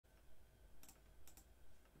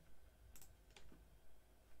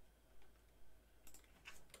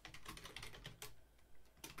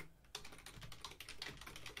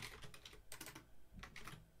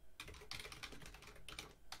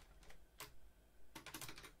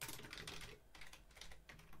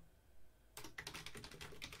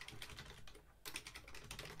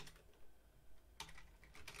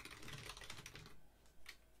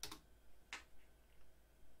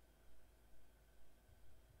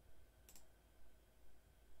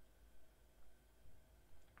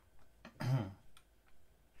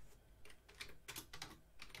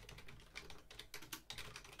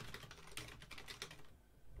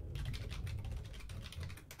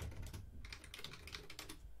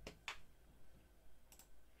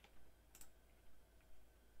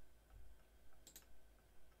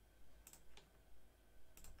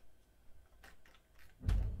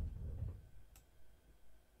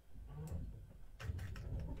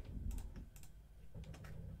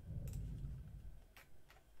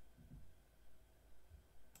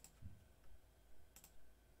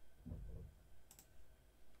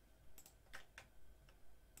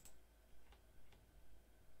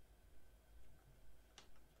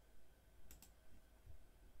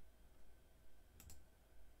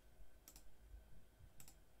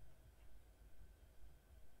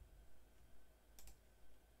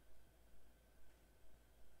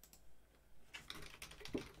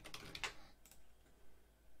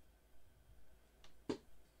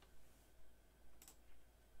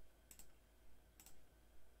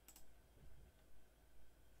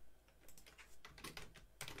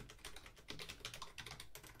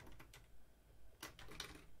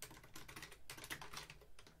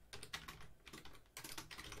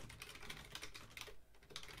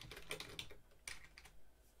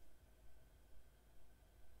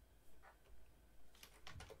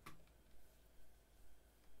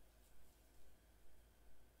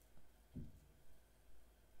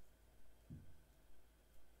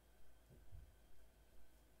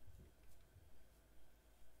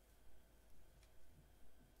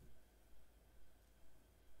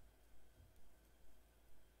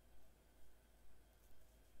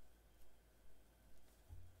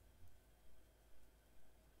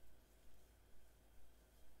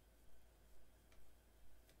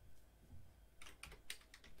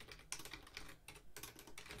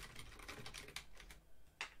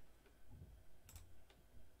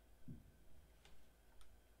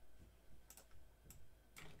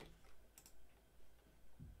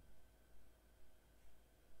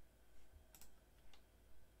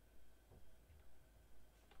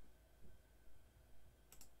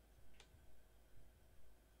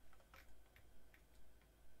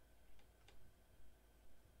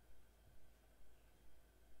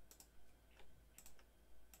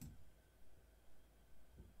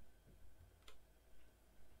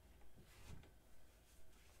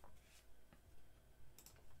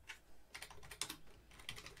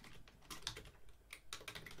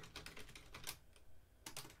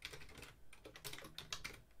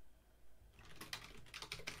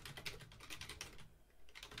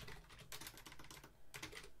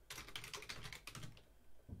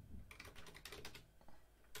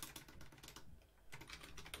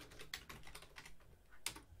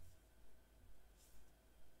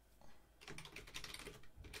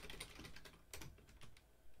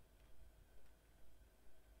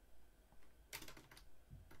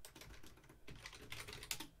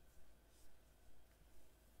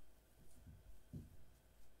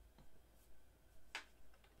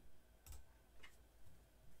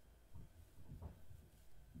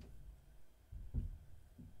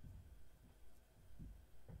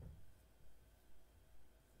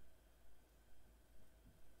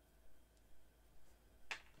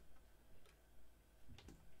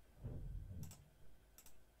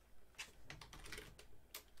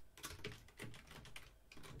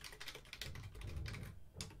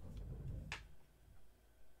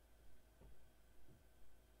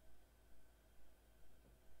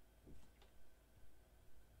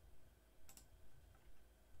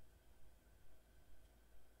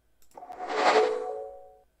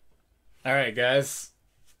Alright, guys.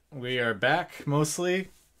 We are back, mostly.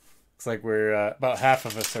 Looks like we're, about half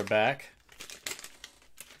of us are back.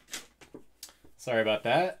 Sorry about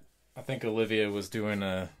that. I think Olivia was doing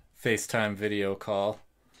a FaceTime video call.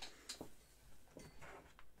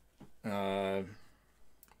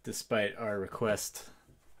 Despite our request.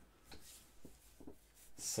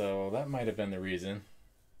 So that might have been the reason.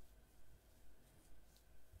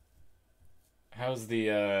 How's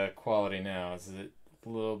the quality now? Is it a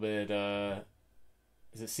little bit,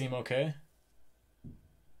 does it seem okay?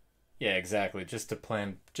 Yeah, exactly. Just a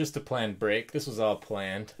planned break. This was all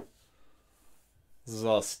planned. This is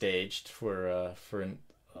all staged for an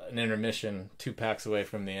intermission 2 packs away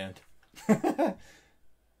from the end.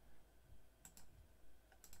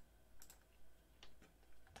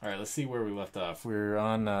 Alright, let's see where we left off. We're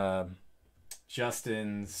on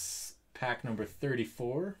Justin's pack number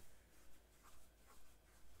 34.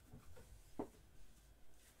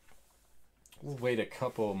 We'll wait a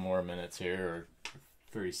couple more minutes here, or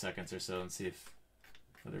 30 seconds or so, and see if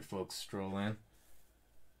other folks stroll in.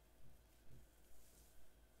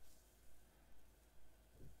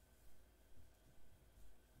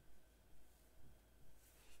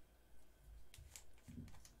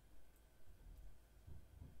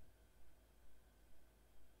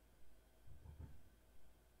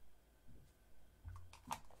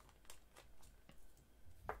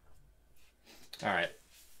 All right,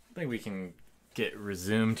 I think we can get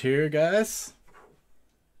resumed here, guys.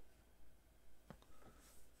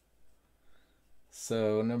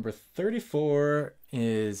 So number 34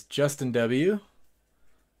 is Justin W.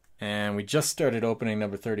 And we just started opening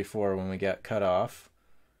number 34 when we got cut off.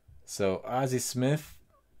 So Ozzie Smith,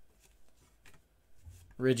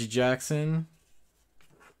 Reggie Jackson,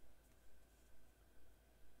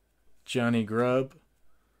 Johnny Grubb,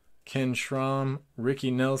 Ken Schramm, Ricky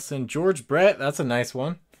Nelson, George Brett. That's a nice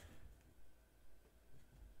one.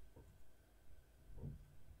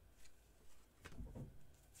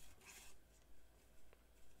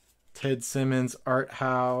 Ted Simmons, Art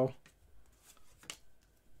Howe.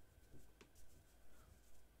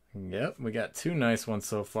 Yep, we got 2 nice ones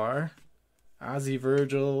so far. Ozzie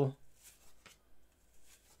Virgil,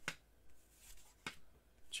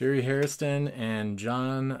 Jerry Hairston, and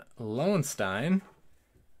John Lowenstein.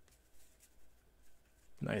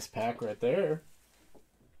 Nice pack right there.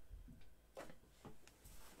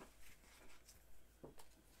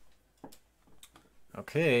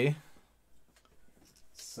 Okay.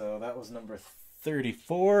 So that was number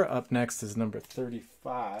 34. Up next is number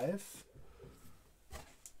 35.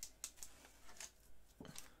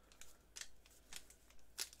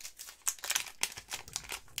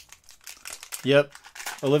 Yep.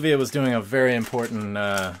 Olivia was doing a very important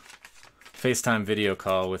FaceTime video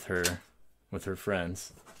call with her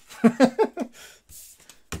friends.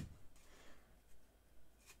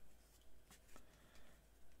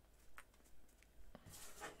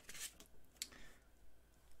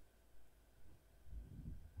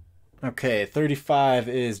 Okay, 35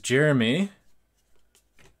 is Jeremy,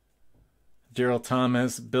 Daryl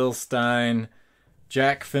Thomas, Bill Stein,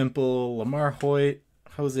 Jack Fimple, Lamar Hoyt,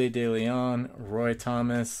 Jose De Leon, Roy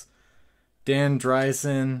Thomas, Dan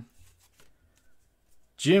Dreisen,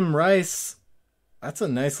 Jim Rice. That's a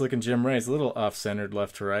nice looking Jim Rice. A little off-centered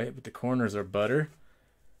left to right, but the corners are butter.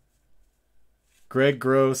 Greg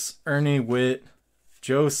Gross, Ernie Witt,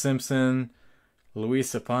 Joe Simpson,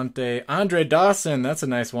 Luis Aponte, Andre Dawson. That's a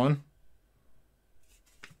nice one.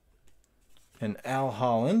 And Al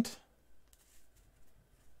Holland.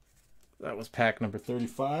 That was pack number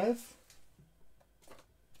 35.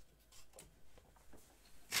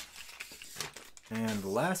 And the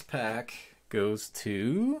last pack goes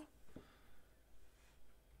to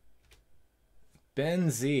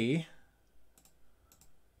Ben Z.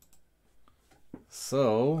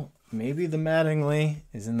 So maybe the Mattingly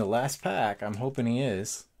is in the last pack. I'm hoping he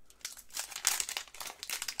is.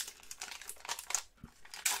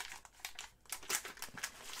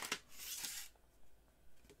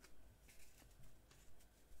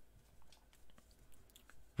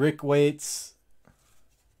 Rick Waits,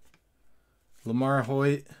 Lamar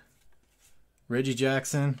Hoyt, Reggie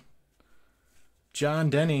Jackson, John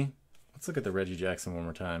Denny. Let's look at the Reggie Jackson one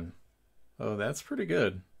more time. Oh, that's pretty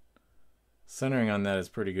good. Centering on that is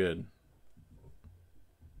pretty good.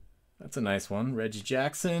 That's a nice one. Reggie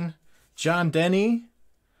Jackson, John Denny,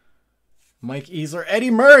 Mike Easler, Eddie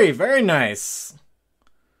Murray. Very nice.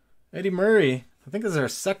 Eddie Murray. I think this is our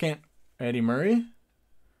second Eddie Murray.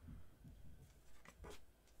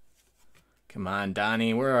 Come on,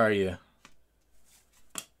 Donnie. Where are you?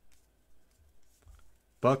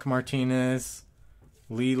 Buck Martinez,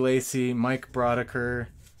 Lee Lacy, Mike Brodeker,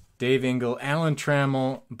 Dave Engel, Alan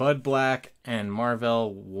Trammell, Bud Black, and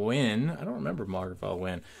Marvell Wynn. I don't remember Marvell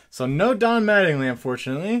Wynn. So no Don Mattingly,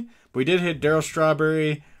 unfortunately. But we did hit Darryl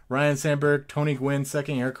Strawberry, Ryan Sandberg, Tony Gwynn,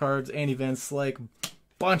 second-year cards, Andy Van Slyke,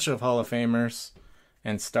 bunch of Hall of Famers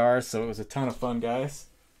and stars. So it was a ton of fun, guys.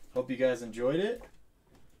 Hope you guys enjoyed it.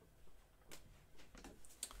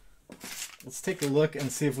 Let's take a look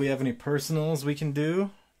and see if we have any personals we can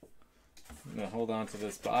do. I'm going to hold on to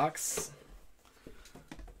this box.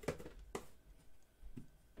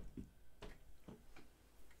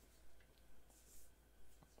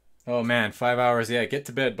 Oh man, 5 hours. Yeah, get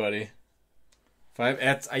to bed, buddy.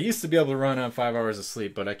 I used to be able to run on 5 hours of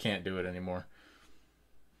sleep, but I can't do it anymore.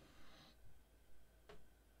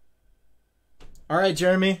 All right,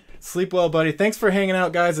 Jeremy. Sleep well, buddy. Thanks for hanging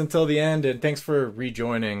out, guys, until the end, and thanks for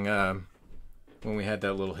rejoining when we had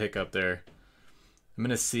that little hiccup there. I'm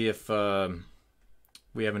going to see if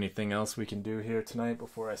we have anything else we can do here tonight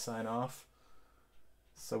before I sign off.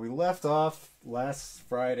 So we left off last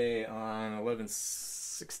Friday on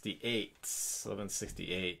 1168. So I'm going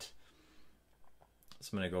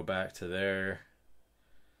to go back to there.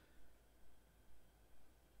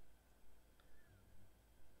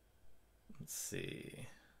 Let's see.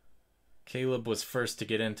 Caleb was first to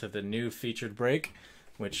get into the new featured break,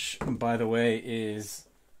 which, by the way, is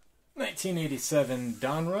 1987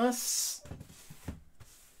 Donruss.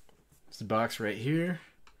 It's a box right here.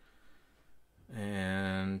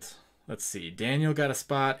 And let's see. Daniel got a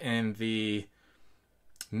spot in the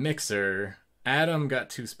mixer. Adam got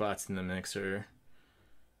 2 spots in the mixer.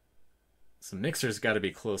 So mixer's got to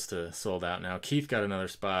be close to sold out now. Keith got another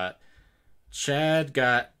spot. Chad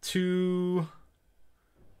got 2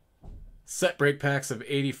 set break packs of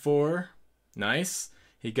 84. Nice.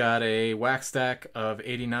 He got a wax stack of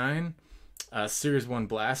 89. Series 1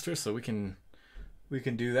 blaster, so we can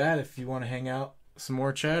do that if you want to hang out some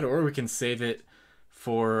more, Chad, or we can save it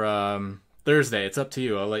for Thursday. It's up to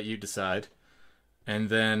you. I'll let you decide. And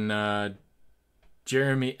then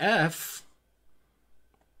Jeremy F.,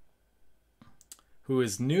 who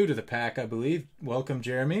is new to the pack, I believe. Welcome,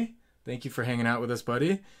 Jeremy. Thank you for hanging out with us,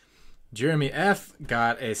 buddy. Jeremy F.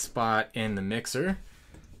 got a spot in the mixer.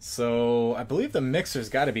 So I believe the mixer's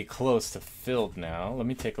got to be close to filled now. Let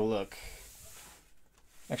me take a look.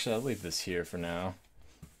 Actually, I'll leave this here for now.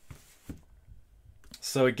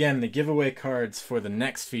 So again, the giveaway cards for the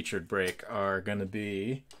next featured break are going to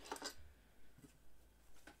be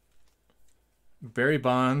Barry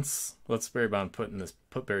Bonds. Let's Barry Bonds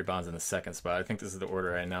put Barry Bonds in the second spot. I think this is the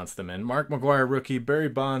order I announced them in. Mark McGwire rookie, Barry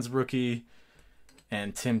Bonds rookie,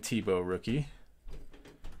 and Tim Tebow rookie.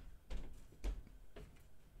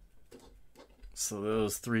 So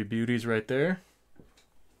those 3 beauties right there.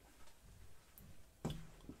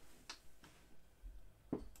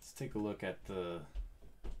 Let's take a look at the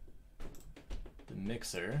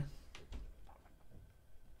mixer.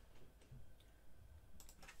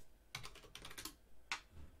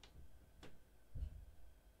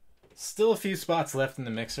 Still a few spots left in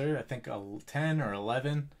the mixer. I think 10 or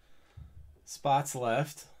 11 spots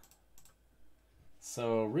left.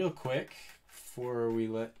 So real quick, before we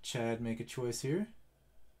let Chad make a choice here.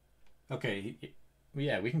 Okay,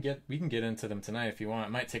 yeah, we can get into them tonight if you want.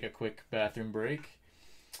 It might take a quick bathroom break.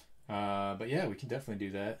 But yeah, we can definitely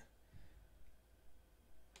do that.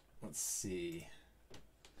 Let's see.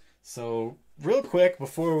 So real quick,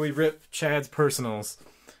 before we rip Chad's personals,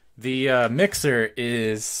 the mixer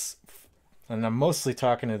is, and I'm mostly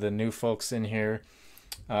talking to the new folks in here,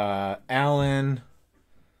 Alan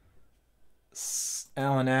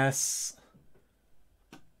S,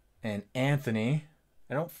 and Anthony.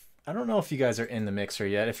 I don't know if you guys are in the mixer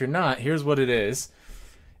yet. If you're not, here's what it is.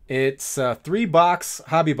 It's a 3-box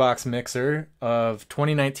hobby box mixer of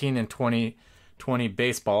 2019 and 2020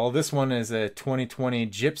 baseball. This one is a 2020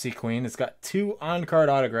 Gypsy Queen. It's got 2 on-card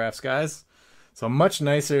autographs, guys. So much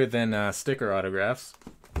nicer than sticker autographs.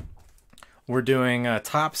 We're doing a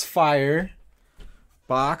Topps Fire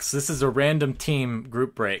box. This is a random team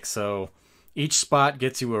group break. So each spot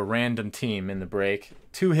gets you a random team in the break.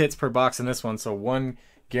 2 hits per box in this one. So 1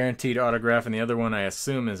 guaranteed autograph and the other one I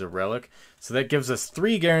assume is a relic. So that gives us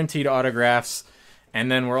 3 guaranteed autographs.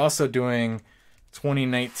 And then we're also doing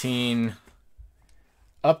 2019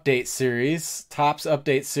 update series, Topps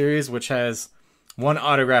update series, which has 1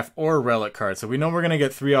 autograph or relic card. So we know we're going to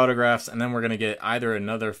get 3 autographs, and then we're going to get either a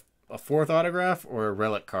 4th autograph or a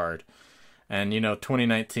relic card. And,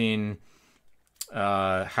 2019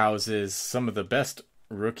 houses some of the best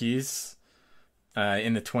rookies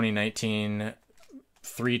in the 2019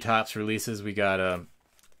 3 Topps releases. We got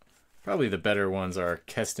probably the better ones are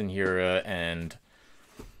Keston Hiura and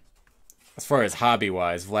as far as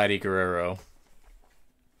hobby-wise, Vladdy Guerrero.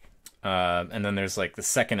 And then there's like the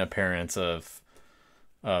second appearance of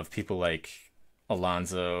people like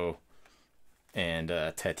Alonso and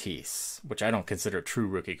Tatis, which I don't consider true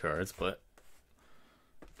rookie cards, but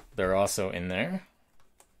they're also in there.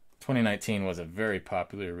 2019 was a very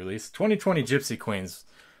popular release. 2020 Gypsy Queen's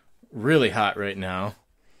really hot right now,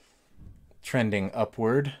 trending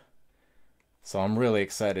upward. So I'm really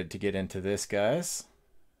excited to get into this, guys.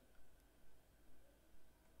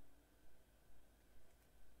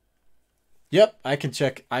 Yep, I can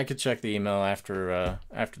check the email after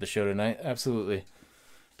the show tonight. Absolutely.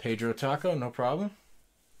 Pedro Taco, no problem.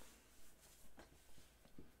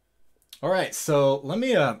 All right, so let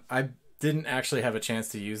me I didn't actually have a chance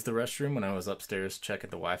to use the restroom when I was upstairs checking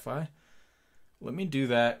the Wi-Fi. Let me do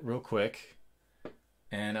that real quick,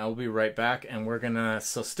 and I'll be right back. And we're gonna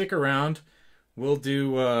stick around. We'll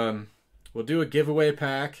do a giveaway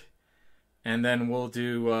pack, and then we'll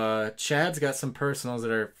do Chad's got some personals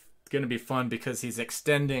that are gonna be fun because he's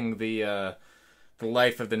extending the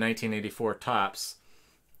life of the 1984 Topps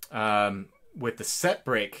with the set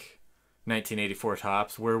break 1984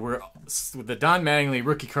 Topps, where the Don Mattingly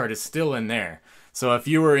rookie card is still in there. So if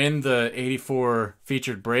you were in the 84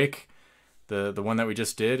 featured break, the one that we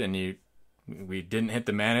just did, and we didn't hit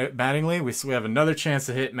the Mattingly, we have another chance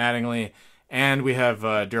to hit Mattingly, and we have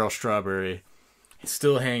Darryl Strawberry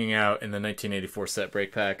still hanging out in the 1984 set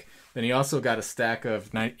break pack. Then he also got a stack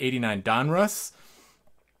of 89 Donruss.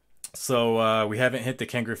 So we haven't hit the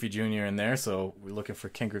Ken Griffey Jr. in there, so we're looking for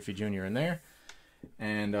Ken Griffey Jr. in there.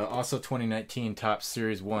 And also 2019 Topps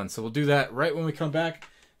Series 1. So we'll do that right when we come back.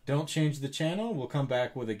 Don't change the channel. We'll come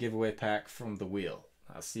back with a giveaway pack from the wheel.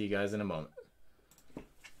 I'll see you guys in a moment.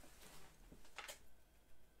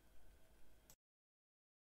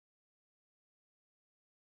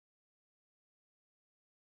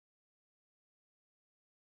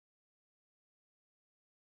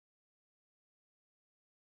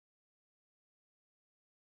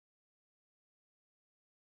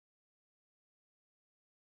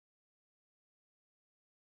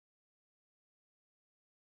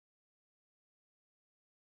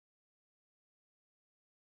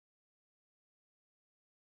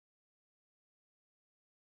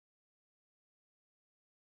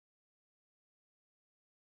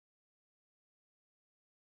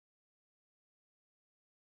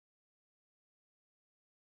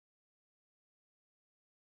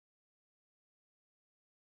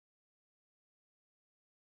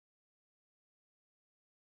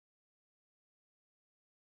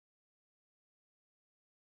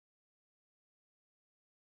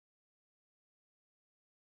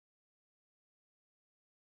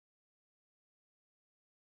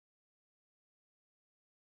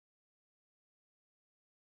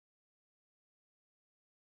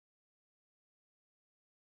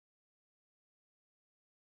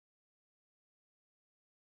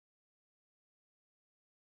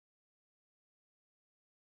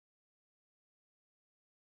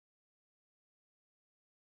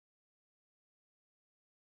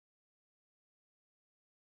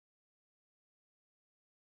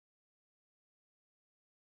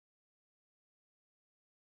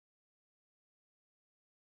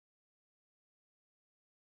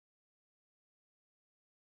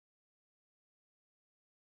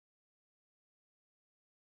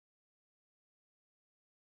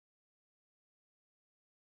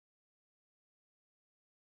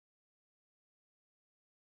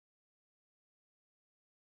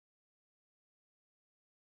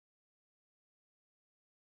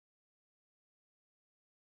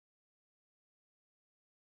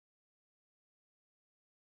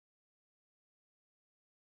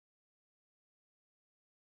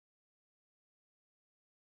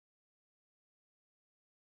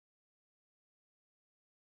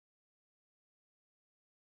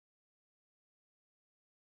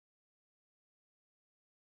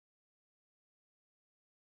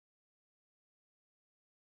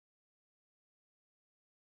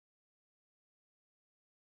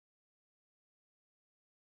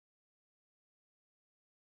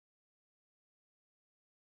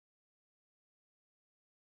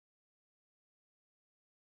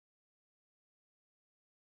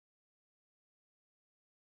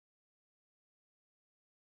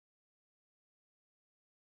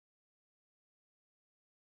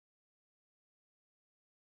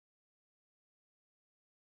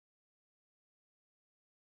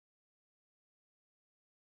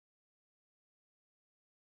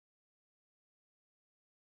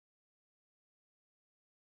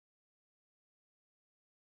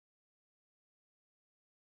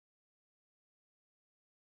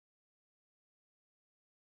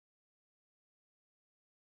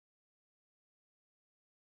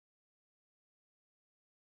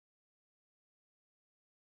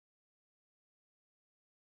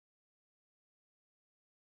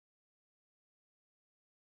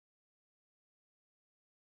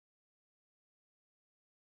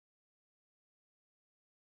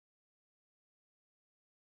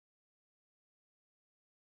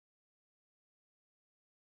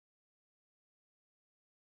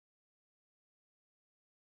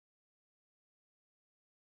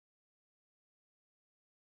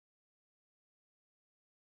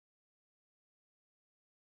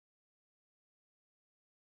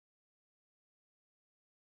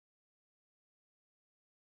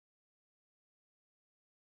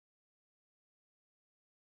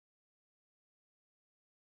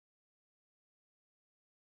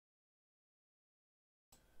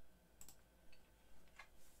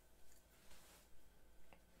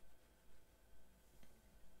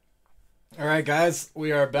 All right, guys,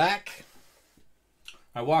 we are back.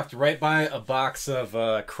 I walked right by a box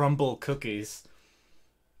of crumble cookies.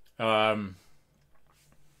 Adam,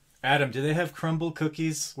 do they have crumble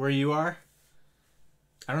cookies where you are?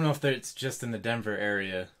 I don't know if it's just in the Denver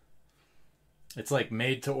area. It's like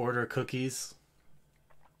made to order cookies.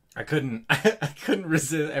 I couldn't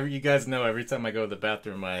resist. You guys know every time I go to the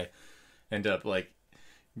bathroom I end up like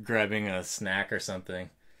grabbing a snack or something.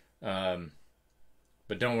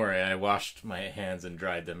 But don't worry, I washed my hands and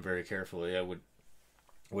dried them very carefully. I would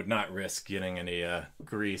not risk getting any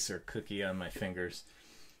grease or cookie on my fingers.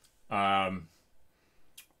 But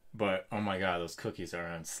oh my god, those cookies are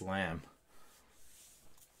on slam.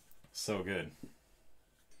 So good.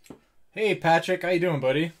 Hey Patrick, how you doing,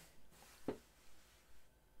 buddy?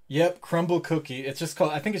 Yep, crumble cookie. It's just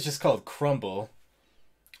called, I think it's just called crumble.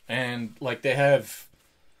 And like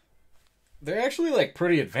they're actually like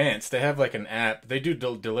pretty advanced. They have like an app. They do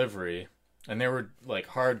delivery, and they were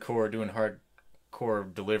like doing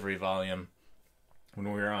hardcore delivery volume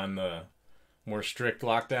when we were on the more strict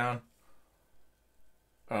lockdown.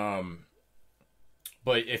 But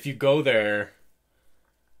if you go there,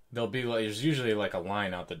 there's usually like a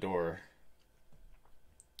line out the door,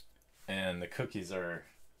 and the cookies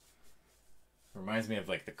reminds me of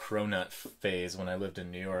like the cronut phase when I lived in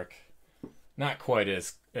New York. Not quite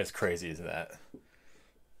as crazy as that.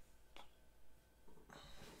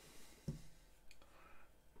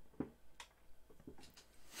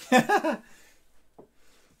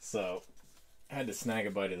 So, I had to snag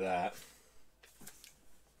a bite of that.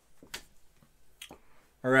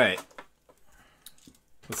 All right.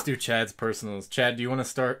 Let's do Chad's personals. Chad, do you want to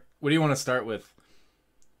start? What do you want to start with?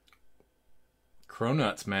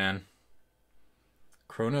 Cronuts, man.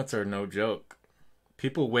 Cronuts are no joke.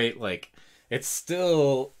 People wait like it's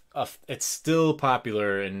still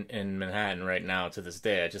popular in Manhattan right now to this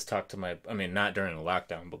day. I just talked to not during the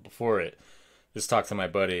lockdown, but before it. Just talked to my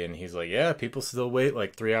buddy and he's like, yeah, people still wait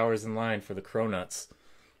like 3 hours in line for the Cronuts.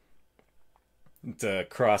 It's a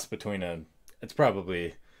cross between it's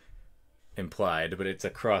probably implied, but it's a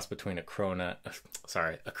cross between a croissant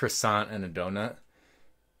and a donut.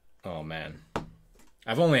 Oh man.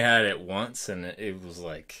 I've only had it once and it was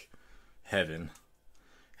like heaven.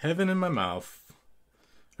 Heaven in my mouth.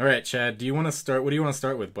 All right, Chad, what do you want to start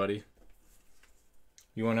with, buddy?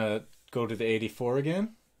 You want to go to the 84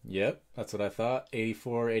 again? Yep, that's what I thought.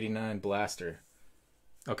 84, 89 blaster.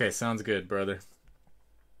 Okay, sounds good, brother.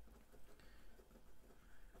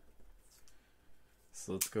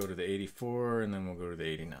 So let's go to the 84 and then we'll go to the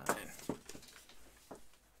 89.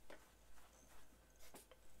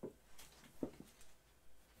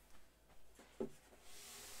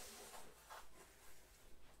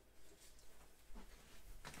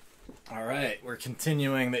 All right, we're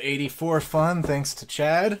continuing the 84 fun thanks to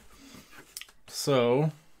Chad.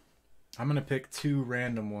 So, I'm going to pick two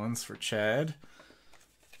random ones for Chad.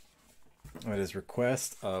 At his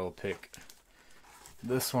request, I'll pick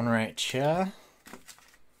this one right here.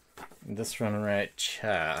 This one right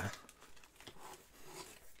here.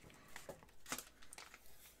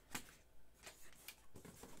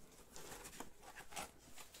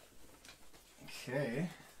 Okay.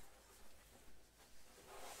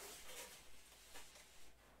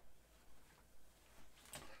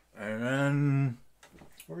 And then,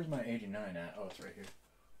 where's my 89 at? Oh, it's right here.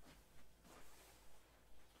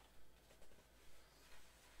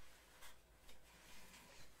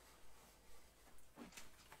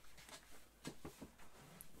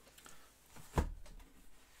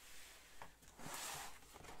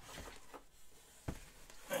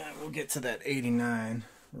 And we'll get to that 89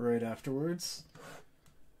 right afterwards.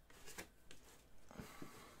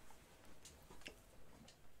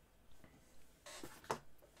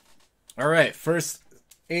 All right, first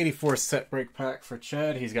 84 set break pack for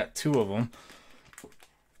Chad. He's got two of them.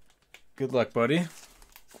 Good luck, buddy.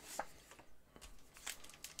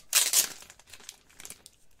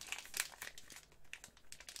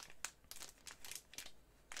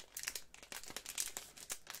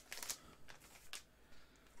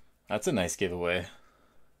 That's a nice giveaway.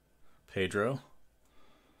 Pedro.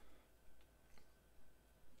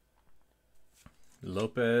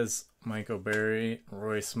 Lopez, Mike O'Barry,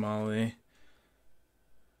 Roy Smalley.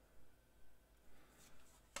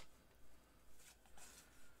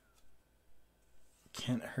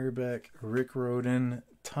 Kent Herbeck, Rick Roden,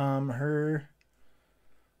 Tom Herr.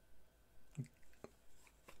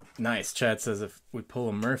 Nice. Chad says if we pull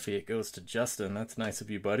a Murphy, it goes to Justin. That's nice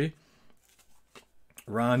of you, buddy.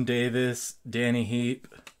 Ron Davis, Danny Heap,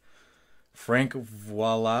 Frank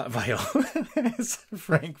Viola,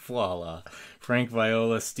 Frank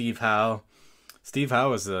Viola, Steve Howe, Steve Howe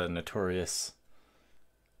was a notorious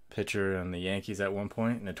pitcher on the Yankees at one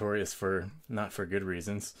point. Notorious for not for good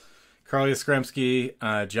reasons. Carl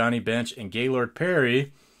Yastrzemski, Johnny Bench, and Gaylord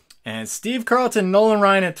Perry. And Steve Carlton, Nolan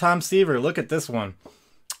Ryan, and Tom Seaver. Look at this one.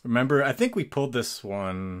 Remember, I think we pulled this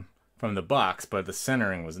one from the box, but the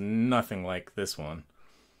centering was nothing like this one.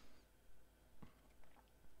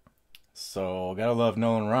 So, gotta love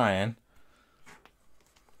Nolan Ryan.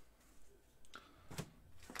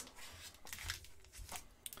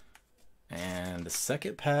 And the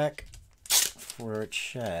second pack for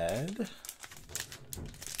Chad.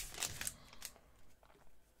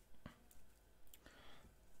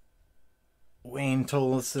 Wayne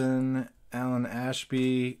Tolleson, Alan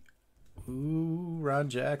Ashby, Rod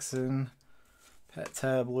Jackson, Pat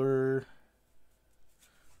Tabler,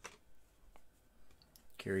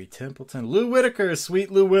 Gary Templeton, Lou Whitaker,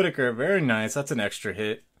 sweet Lou Whitaker, very nice. That's an extra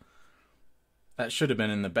hit. That should have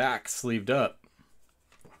been in the back, sleeved up.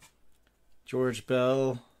 George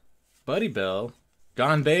Bell, Buddy Bell,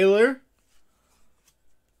 Don Baylor,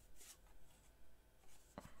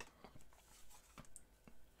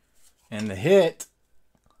 and the hit.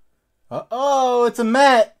 Uh-oh, it's a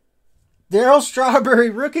Met. Darryl Strawberry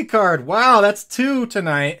rookie card. Wow, that's 2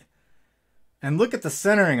 tonight. And look at the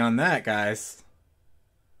centering on that, guys.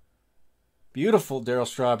 Beautiful Darryl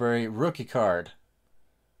Strawberry rookie card.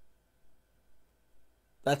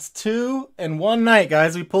 That's 2 in one night,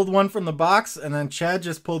 guys. We pulled one from the box, and then Chad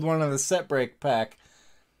just pulled one of the set break pack.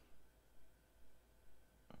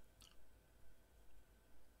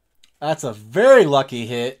 That's a very lucky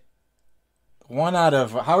hit. One out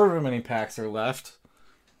of however many packs are left.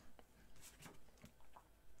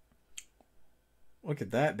 Look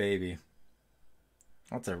at that, baby.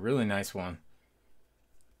 That's a really nice one.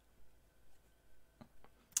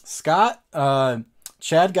 Scott,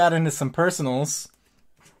 Chad got into some personals.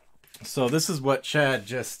 So this is what Chad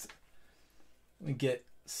just... Let me get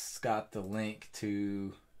Scott the link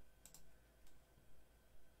to...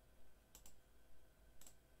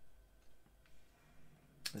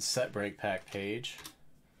 the set break pack page.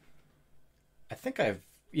 I think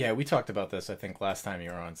yeah, we talked about this, I think, last time you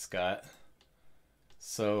were on, Scott.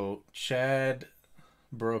 So Chad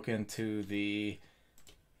broke into the...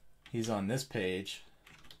 He's on this page.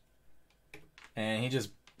 And he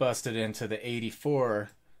just busted into the 84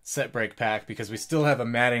 set break pack because we still have a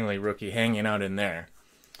Mattingly rookie hanging out in there.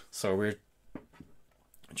 So we're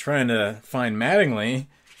trying to find Mattingly,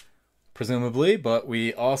 presumably, but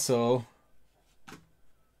we also,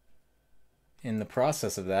 in the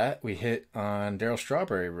process of that, we hit on Darryl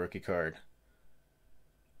Strawberry rookie card.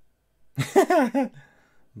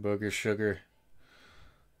 Booger sugar.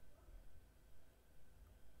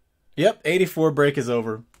 Yep, 84 break is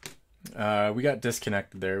over. We got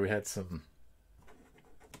disconnected there. We had some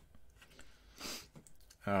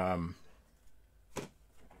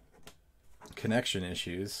connection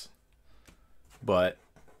issues, but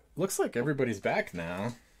looks like everybody's back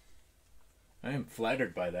now. I am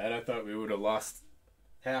flattered by that. I thought we would have lost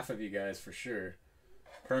half of you guys for sure,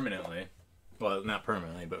 permanently. Well, not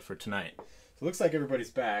permanently, but for tonight. So it looks like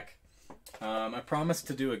everybody's back. I promised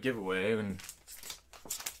to do a giveaway, and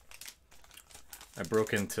I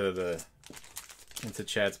broke into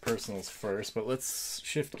Chad's personals first, but let's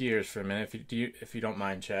shift gears for a minute, if you don't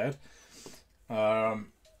mind, Chad.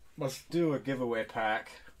 Let's do a giveaway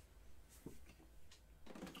pack.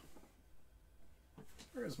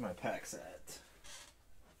 Where's my packs at?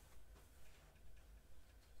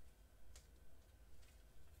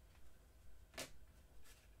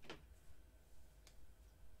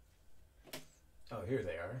 Oh, here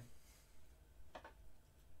they are.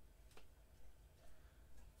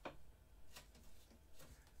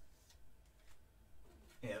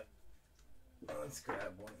 Yep. Let's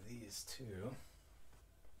grab one of these too.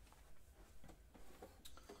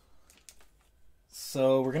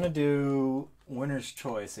 So we're going to do winner's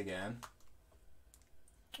choice again.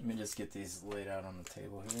 Let me just get these laid out on the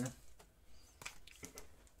table here.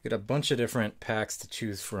 Got a bunch of different packs to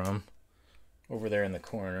choose from. Over there in the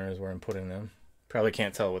corner is where I'm putting them. Probably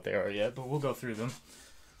can't tell what they are yet, but we'll go through them.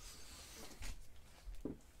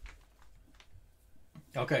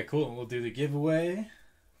 Okay, cool. We'll do the giveaway.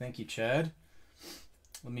 Thank you, Chad.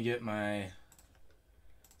 Let me get my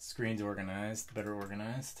screens organized, better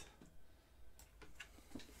organized.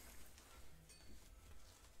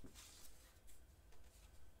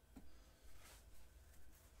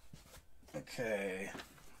 Okay,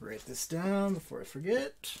 write this down before I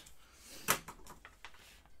forget.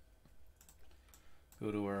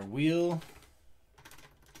 Go to our wheel.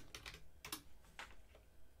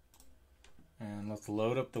 And let's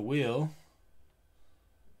load up the wheel.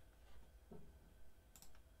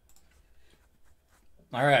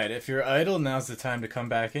 All right, if you're idle, now's the time to come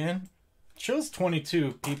back in. It shows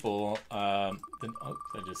 22 people. I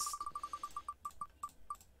just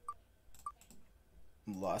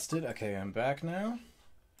lost it. Okay, I'm back now.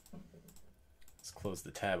 Let's close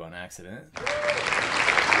the tab on accident. Alright,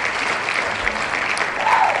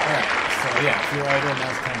 so yeah, if you're idle,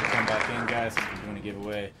 now's the time to come back in, guys. We're doing a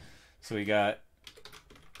giveaway. So we got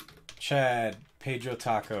Chad, Pedro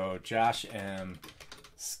Taco, Josh M,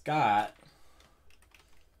 Scott.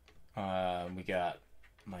 We got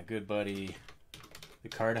my good buddy, the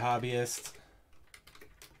card hobbyist,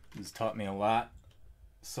 who's taught me a lot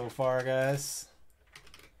so far, guys.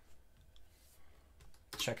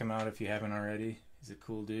 Check him out if you haven't already. He's a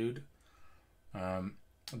cool dude.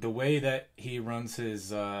 The way that he runs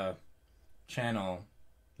his channel,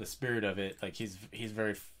 the spirit of it, like he's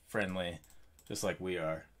very friendly, just like we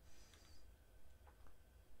are.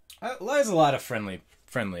 There's a lot of friendly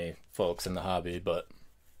folks in the hobby, but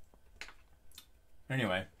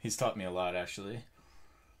anyway, he's taught me a lot, actually.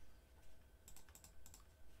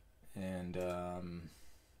 And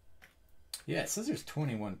yeah, it says there's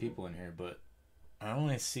 21 people in here, but I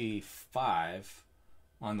only see 5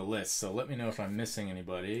 on the list, so let me know if I'm missing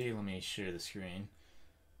anybody. Let me share the screen.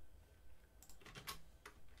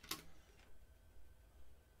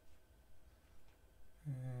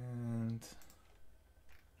 And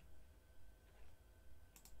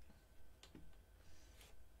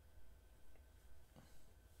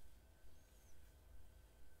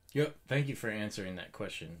yep, thank you for answering that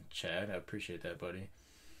question, Chad. I appreciate that, buddy.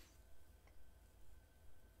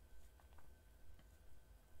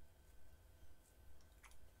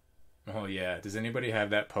 Oh yeah, does anybody have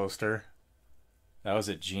that poster? That was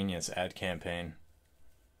a genius ad campaign.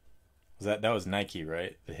 That was Nike,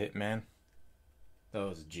 right? The Hitman? That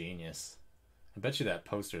was genius. I bet you that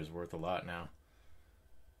poster is worth a lot now.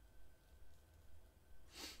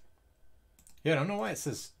 Yeah, I don't know why it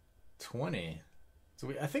says 20.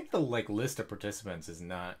 So I think the list of participants is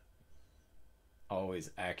not always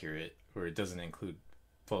accurate, or it doesn't include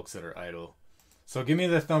folks that are idle. So give me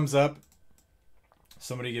the thumbs up.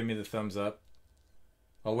 Somebody give me the thumbs up.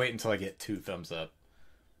 I'll wait until I get 2 thumbs up,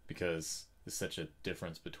 because there's such a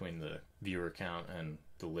difference between the viewer count and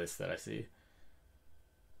the list that I see.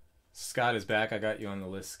 Scott is back. I got you on the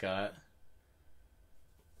list, Scott.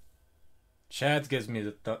 Chad gives me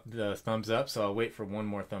the thumbs up, so I'll wait for 1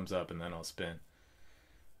 more thumbs up and then I'll spin.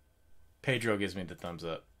 Pedro gives me the thumbs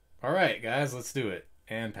up. All right, guys, let's do it.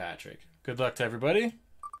 And Patrick. Good luck to everybody.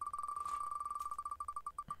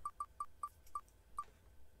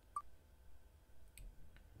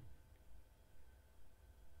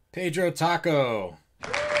 Pedro Taco.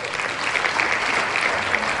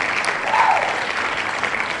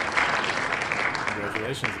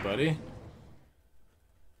 Congratulations, buddy.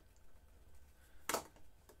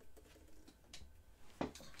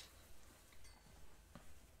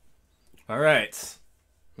 All right.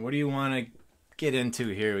 What do you want to get into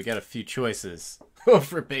here? We got a few choices. Oh,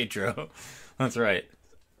 for Pedro. That's right.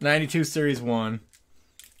 92 Series 1.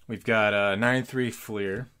 We've got 93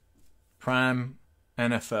 Fleer. Prime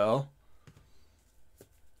NFL.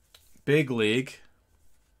 Big League.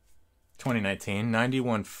 2019.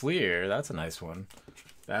 91 Fleer. That's a nice one.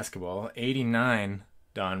 Basketball. 89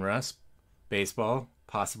 Donruss. Baseball.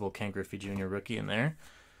 Possible Ken Griffey Jr. rookie in there.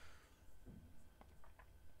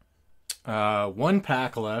 1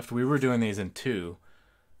 pack left. We were doing these in 2,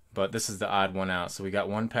 but this is the odd one out. So we got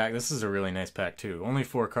 1 pack. This is a really nice pack too. Only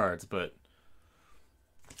 4 cards, but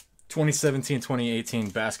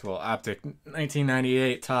 2017-2018 basketball optic.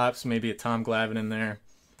 1998 Topps, maybe a Tom Glavine in there.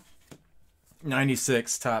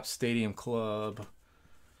 96 Topps Stadium Club.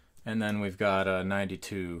 And then we've got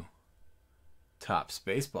 92 Topps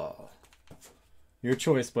Baseball. Your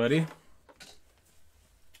choice, buddy.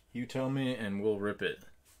 You tell me and we'll rip it.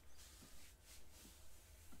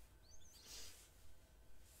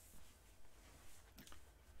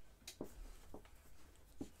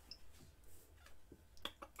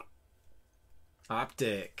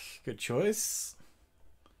 Optic. Good choice.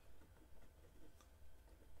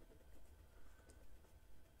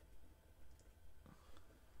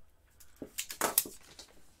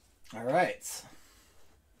 All right.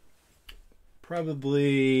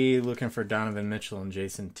 Probably looking for Donovan Mitchell and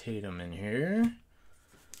Jason Tatum in here.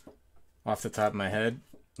 Off the top of my head,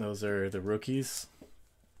 those are the rookies.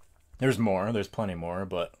 There's more. There's plenty more,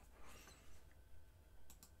 but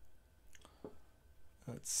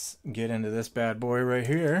let's get into this bad boy right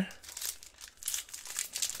here.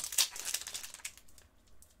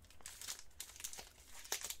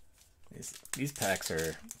 These packs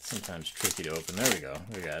are sometimes tricky to open. There we go.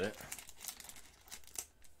 We got it.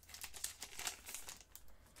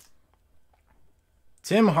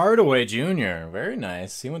 Tim Hardaway Jr. Very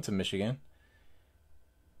nice. He went to Michigan.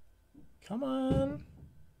 Come on.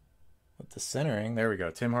 With the centering. There we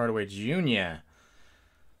go. Tim Hardaway Jr.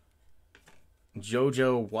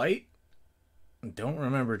 JoJo White. Don't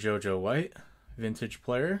remember JoJo White. Vintage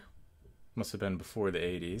player. Must have been before the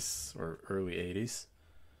 80s or early 80s.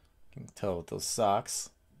 You can tell with those socks.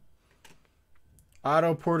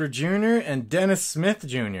 Otto Porter Jr. and Dennis Smith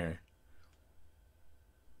Jr.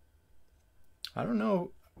 I don't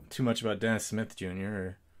know too much about Dennis Smith Jr.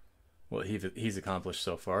 or what he's accomplished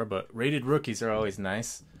so far, but rated rookies are always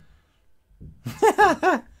nice.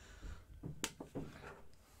 I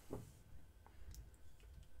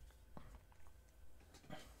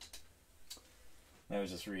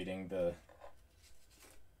was just reading the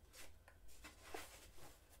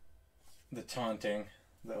taunting,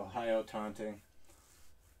 the Ohio taunting.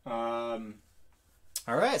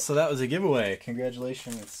 All right, so that was a giveaway.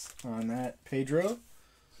 Congratulations on that, Pedro.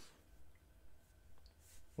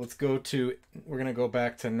 Let's go to, we're going to go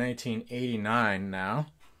back to 1989 now.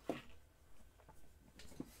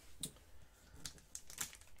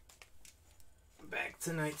 Back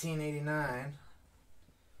to 1989.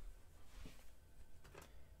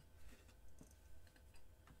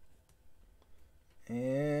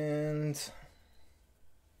 And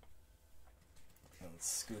let's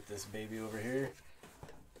scoot this baby over here.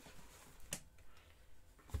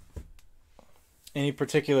 Any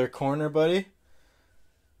particular corner, buddy?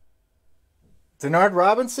 Denard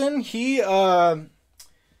Robinson,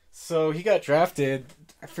 so he got drafted.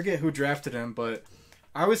 I forget who drafted him, but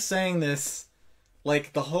I was saying this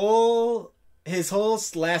like his whole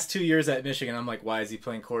last 2 years at Michigan. I'm like, why is he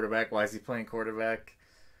playing quarterback? Why is he playing quarterback?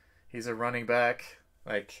 He's a running back.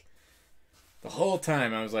 Like, the whole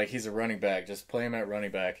time I was like, he's a running back. Just play him at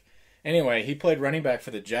running back. Anyway, he played running back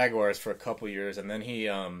for the Jaguars for a couple years, and then he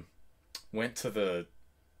went to the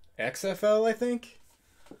XFL, I think.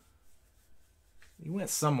 He went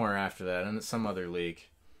somewhere after that, in some other league.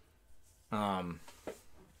 Not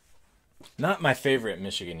my favorite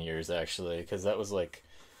Michigan years, actually, because that was like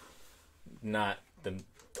not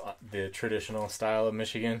the traditional style of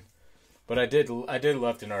Michigan. But I did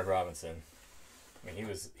love Denard Robinson. I mean,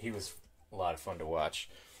 he was a lot of fun to watch.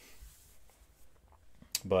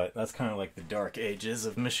 But that's kind of like the dark ages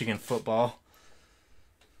of Michigan football.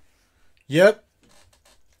 Yep.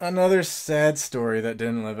 Another sad story that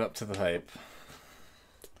didn't live up to the hype.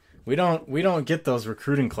 We don't get those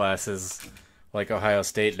recruiting classes like Ohio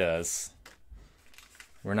State does.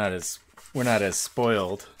 We're not as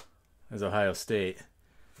spoiled as Ohio State.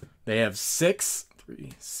 They have 6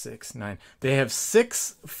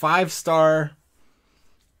 5-star.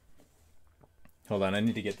 Hold on, I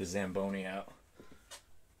need to get the Zamboni out.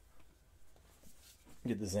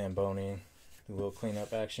 Get the Zamboni. A little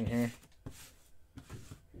cleanup action here.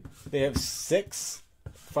 They have 6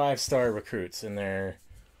 5-star recruits in their,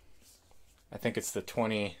 I think it's the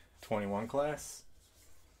 2021 class.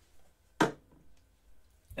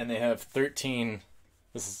 And they have 13,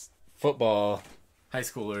 this is football, high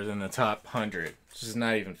schoolers in the top 100, which is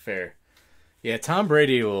not even fair. Yeah, Tom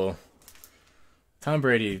Brady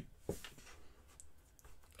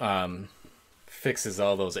fixes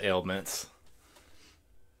all those ailments.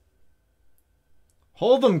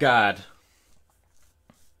 Hold 'em, God.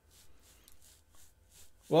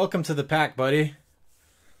 Welcome to the pack, buddy.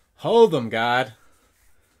 Hold 'em, God.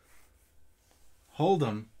 Hold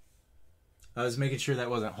 'em. I was making sure that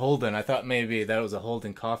wasn't Holden. I thought maybe that was a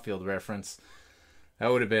Holden Caulfield reference. That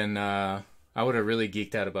would have been, I would have really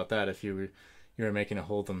geeked out about that if you were making a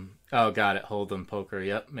Hold'em. Oh, got it. Hold'em poker.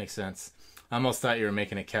 Yep, makes sense. I almost thought you were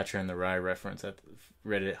making a Catcher in the Rye reference. I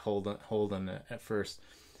read it Holden at first.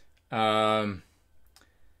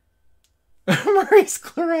 Maurice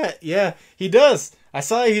Claret. Yeah, he does. I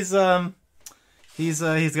saw he's got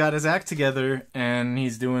his act together and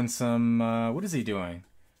he's doing some, what is he doing?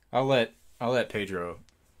 I'll let Pedro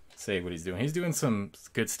say what he's doing. He's doing some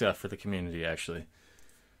good stuff for the community, actually.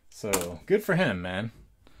 So, good for him, man.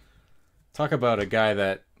 Talk about a guy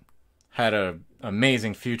that had an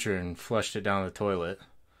amazing future and flushed it down the toilet.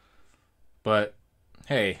 But,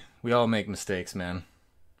 hey, we all make mistakes, man.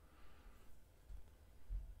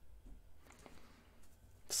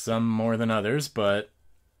 Some more than others, but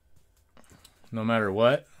no matter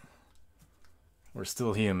what, we're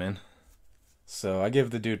still human. So I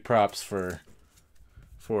give the dude props for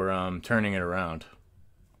turning it around.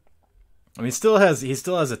 I mean, he still has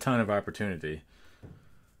a ton of opportunity.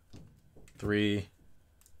 3,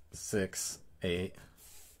 6, 8,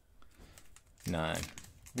 9.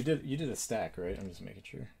 You did a stack, right? I'm just making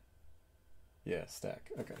sure. Yeah, stack.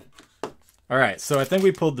 Okay. All right. So I think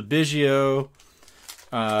we pulled the Biggio,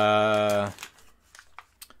 I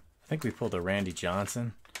think we pulled a Randy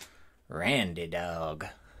Johnson. Randy dog.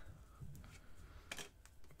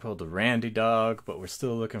 Pulled the Randy dog, but we're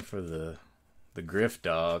still looking for the Griff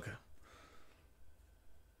dog.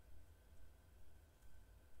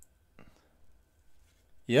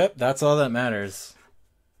 Yep, that's all that matters.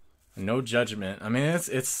 No judgment. I mean, it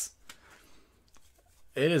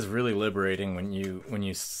is really liberating when you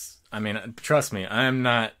I mean, trust me, I'm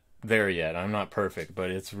not there yet. I'm not perfect, but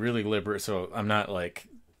it's really liberating. So I'm not like,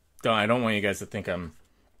 I don't want you guys to think I'm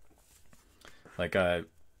like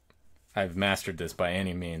I've mastered this by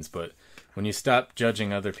any means, but when you stop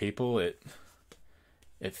judging other people, it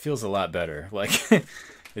feels a lot better. Like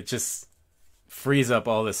it just frees up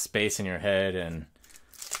all this space in your head, and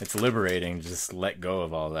it's liberating to just let go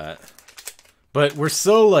of all that. But we're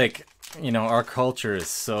so like, our culture is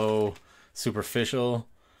so superficial.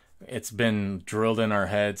 It's been drilled in our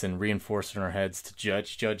heads and reinforced in our heads to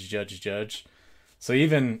judge. So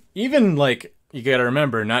even like, you got to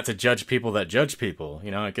remember not to judge people that judge people.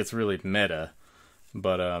 It gets really meta,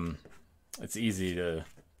 but it's easy to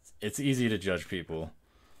judge people.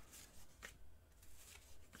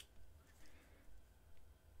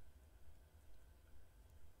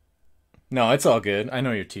 No, it's all good. I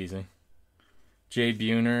know you're teasing. Jay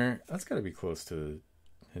Buhner, that's got to be close to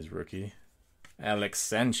his rookie. Alex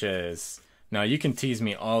Sanchez. Now, you can tease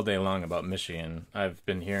me all day long about Michigan. I've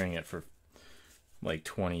been hearing it for like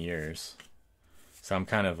 20 years. So I'm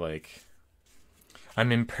kind of like,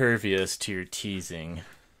 I'm impervious to your teasing.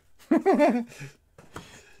 Yeah,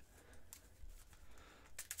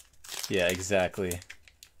 exactly.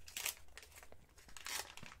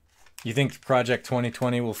 You think Project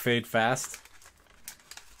 2020 will fade fast?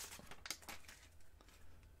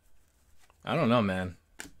 I don't know, man.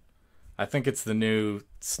 I think it's the new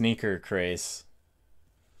sneaker craze.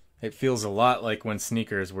 It feels a lot like when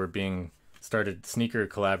sneakers were being started, sneaker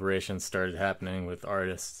collaborations started happening with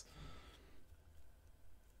artists.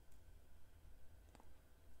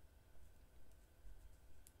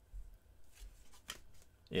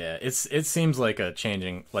 Yeah, it seems like a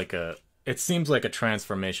changing, it seems like a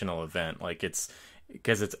transformational event. Like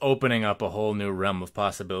because it's opening up a whole new realm of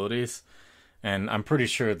possibilities. And I'm pretty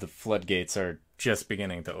sure the floodgates are just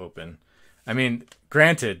beginning to open. I mean,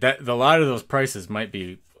 granted, that a lot of those prices might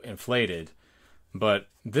be inflated, but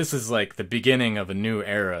this is like the beginning of a new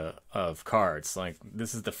era of cards. Like,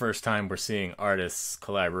 this is the first time we're seeing artists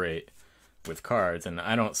collaborate with cards, and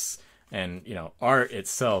art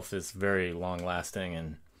itself is very long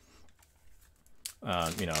lasting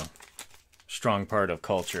and strong part of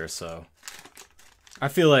culture. So I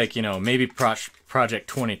feel like, maybe Project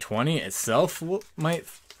 2020 itself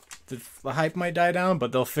the hype might die down,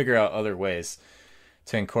 but they'll figure out other ways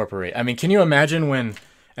to incorporate. I mean, can you imagine when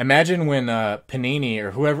Panini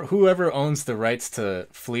or whoever owns the rights to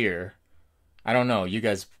Fleer, I don't know, you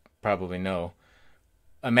guys probably know.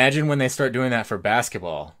 Imagine when they start doing that for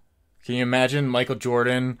basketball. Can you imagine Michael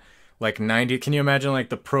Jordan, like 90? Can you imagine like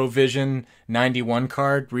the Provision 91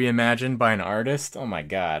 card reimagined by an artist? Oh my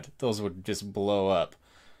God, those would just blow up.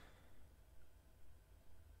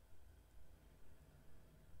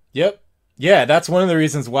 Yep. Yeah, that's one of the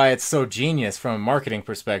reasons why it's so genius from a marketing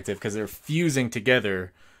perspective, because they're fusing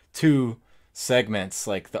together two segments,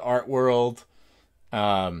 like the art world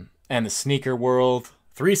and the sneaker world.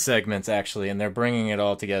 3 segments, actually, and they're bringing it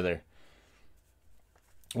all together.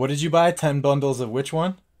 What did you buy? 10 bundles of which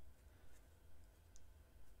one?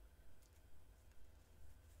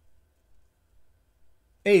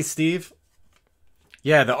 Hey, Steve.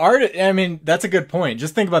 Yeah, I mean, that's a good point.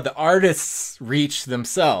 Just think about the artists' reach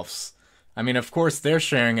themselves. I mean, of course, they're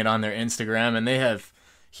sharing it on their Instagram, and they have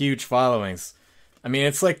huge followings. I mean,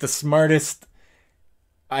 it's like the smartest.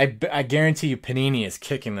 I guarantee you Panini is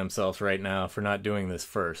kicking themselves right now for not doing this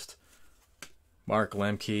first. Mark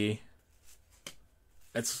Lemke.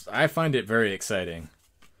 I find it very exciting.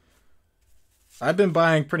 I've been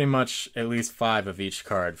buying pretty much at least 5 of each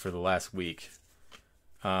card for the last week.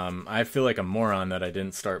 I feel like a moron that I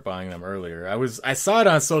didn't start buying them earlier. I saw it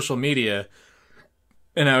on social media,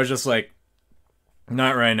 and I was just like,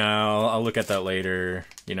 not right now. I'll look at that later.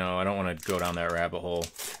 I don't want to go down that rabbit hole.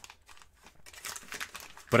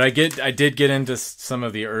 But I did get into some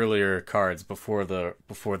of the earlier cards before the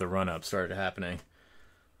run up started happening.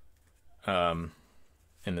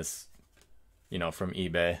 In this, from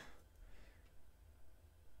eBay.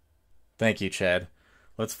 Thank you, Chad.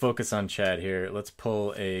 Let's focus on Chad here. Let's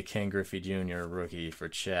pull a Ken Griffey Jr. rookie for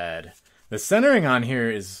Chad. The centering on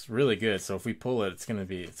here is really good, so if we pull it, it's gonna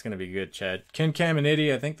be good, Chad. Ken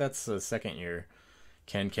Caminiti, I think that's the second year.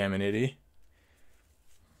 Ken Caminiti.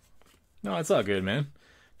 No, it's all good, man.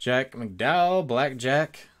 Jack McDowell,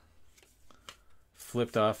 Blackjack.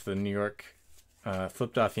 Flipped off the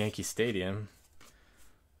flipped off Yankee Stadium.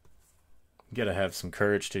 You gotta have some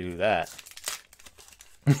courage to do that.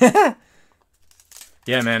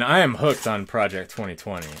 Yeah, man, I am hooked on Project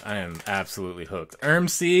 2020. I am absolutely hooked.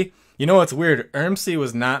 Ermsey, you know what's weird? Ermsey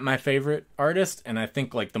was not my favorite artist, and I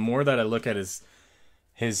think like the more that I look at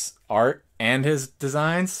his art and his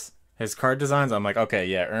designs, his card designs, I'm like, okay,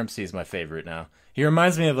 yeah, Ermsey is my favorite now. He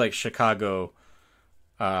reminds me of like Chicago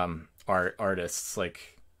artists,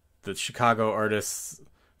 like the Chicago artists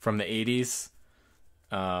from the 80s,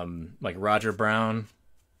 like Roger Brown.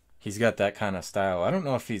 He's got that kind of style. I don't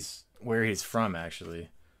know if where he's from, actually.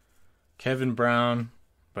 Kevin Brown.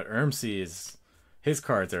 But Ermsey his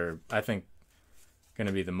cards are, I think, going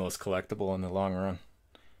to be the most collectible in the long run.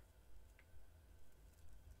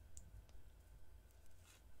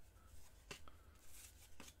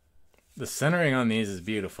 The centering on these is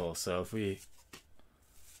beautiful, so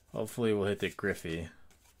hopefully we'll hit the Griffey.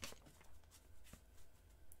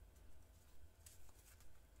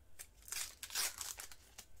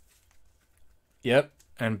 Yep,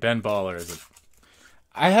 and Ben Baller is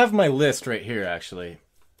I have my list right here, actually.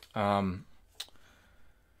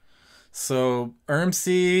 So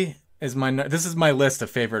Ermsey is this is my list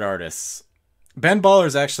of favorite artists. Ben Baller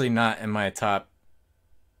is actually not in my top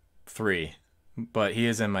 3, but he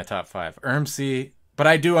is in my top 5. Ermsey, but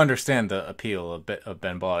I do understand the appeal of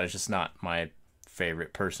Ben Baller. It's just not my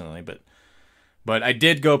favorite personally, but I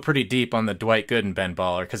did go pretty deep on the Dwight Gooden Ben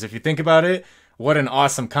Baller, because if you think about it, what an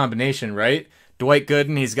awesome combination, right? Dwight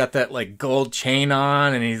Gooden, he's got that like gold chain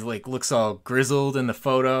on, and he's like looks all grizzled in the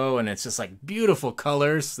photo, and it's just like beautiful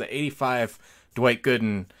colors. The 85 Dwight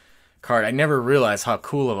Gooden card. I never realized how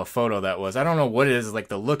cool of a photo that was. I don't know what it is, like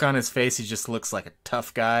the look on his face, he just looks like a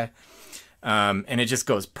tough guy. And it just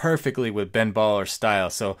goes perfectly with Ben Baller's style.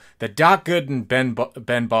 So the Doc Gooden Ben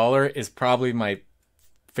Baller is probably my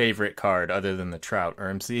favorite card other than the Trout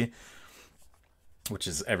Ermsey, which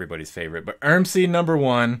is everybody's favorite. But Ermsey number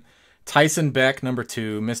 1, Tyson Beck number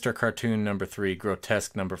 2, Mr. Cartoon number 3,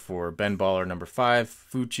 Grotesque number 4, Ben Baller number 5,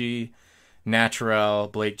 Fucci, Natural,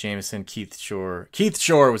 Blake Jameson, Keith Shore. Keith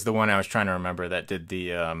Shore was the one I was trying to remember that did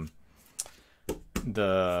the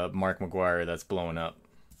Mark McGuire that's blowing up.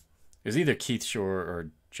 It was either Keith Shore or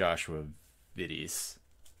Joshua Vitties.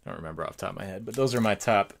 I don't remember off the top of my head, but those are my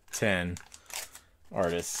top 10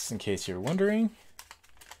 artists, in case you're wondering.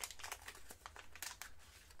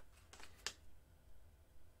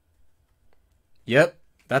 Yep,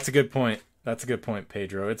 that's a good point. That's a good point,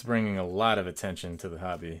 Pedro. It's bringing a lot of attention to the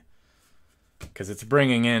hobby, because it's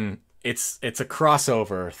bringing in, it's a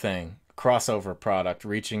crossover thing, crossover product,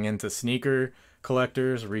 reaching into sneaker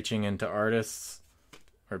collectors, reaching into artists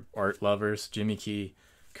or art lovers. Jimmy Key,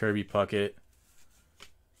 Kirby Puckett,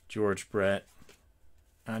 George Brett,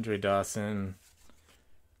 Andre Dawson.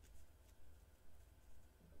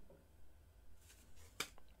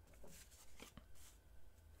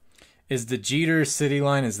 Is the Jeter City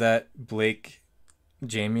line, is that Blake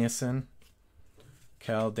Jamieson?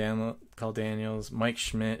 Cal Daniels, Mike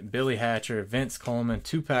Schmidt, Billy Hatcher, Vince Coleman.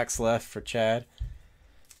 2 packs left for Chad.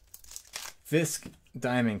 Fisk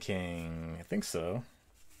Diamond King. I think so.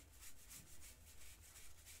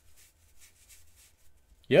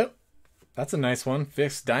 Yep. That's a nice one.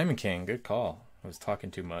 Fisk Diamond King. Good call. I was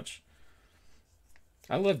talking too much.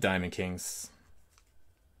 I love Diamond Kings.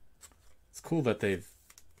 It's cool that they've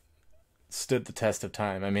stood the test of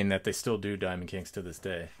time. I mean, that they still do Diamond Kings to this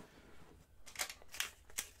day.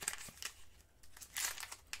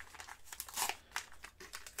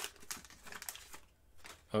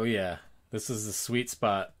 Oh yeah, this is the sweet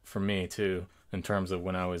spot for me too, in terms of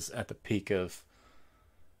when I was at the peak of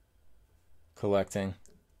collecting.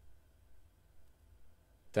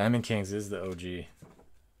 Diamond Kings is the OG.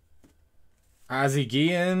 Ozzie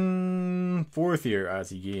Guillen, 4th year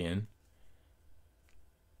Ozzie Guillen.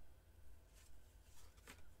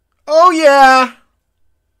 Oh yeah!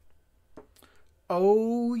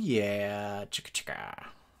 Oh yeah, chicka chicka.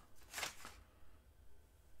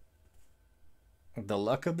 The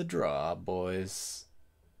luck of the draw, boys.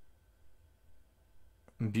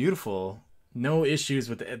 Beautiful. No issues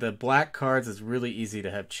with the black cards. It's really easy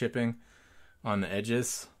to have chipping on the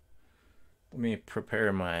edges. Let me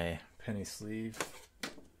prepare my penny sleeve.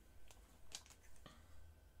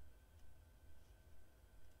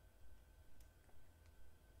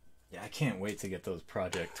 Yeah, I can't wait to get those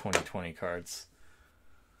Project 2020 cards.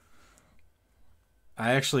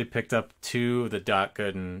 I actually picked up 2 of the Doc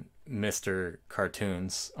Gooden Mr.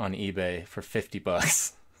 cartoons on eBay for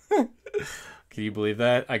 $50. Can you believe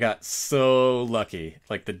that? I got so lucky.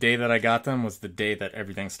 Like, the day that I got them was the day that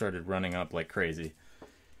everything started running up like crazy.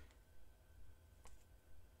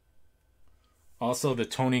 Also, the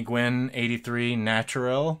Tony Gwynn 83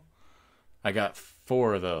 Natural. I got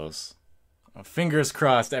 4 of those. Fingers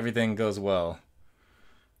crossed everything goes well.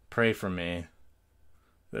 Pray for me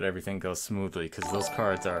that everything goes smoothly, because those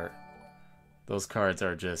cards are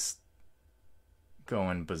just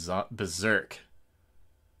going berserk.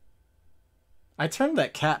 I turned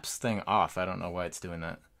that caps thing off. I don't know why it's doing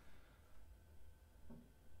that.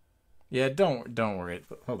 Yeah, don't worry.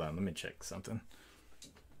 Hold on, let me check something.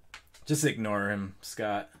 Just ignore him,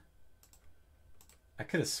 Scott. I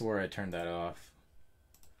could have swore I turned that off.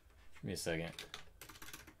 Give me a second.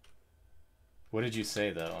 What did you say,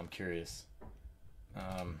 though? I'm curious.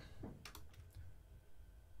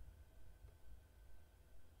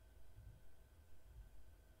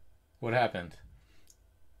 What happened?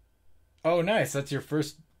 Oh, nice. That's your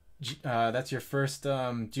first.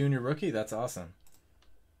 Junior rookie. That's awesome.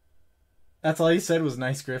 That's all you said was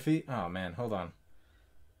nice, Griffey. Oh man, hold on.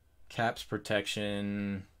 Caps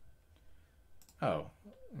protection. Oh,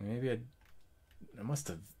 maybe I must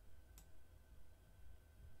have.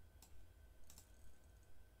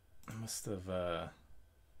 I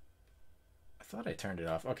thought I turned it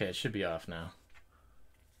off. Okay, it should be off now.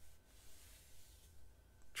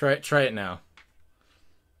 Try it now.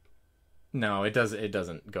 No, it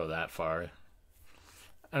doesn't go that far.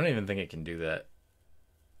 I don't even think it can do that.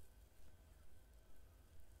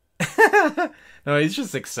 No, he's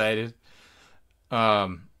just excited.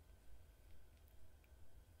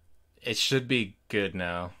 It should be good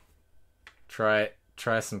now. Try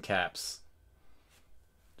some caps.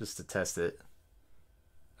 Just to test it.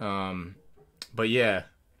 But yeah.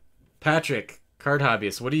 Patrick, card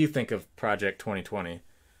hobbyist, what do you think of Project 2020?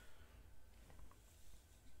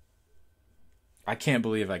 I can't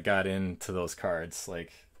believe I got into those cards.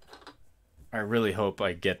 Like, I really hope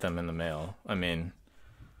I get them in the mail. I mean,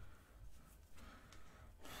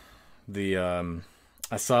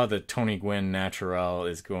 I saw the Tony Gwynn Natural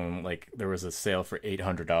is going, like, there was a sale for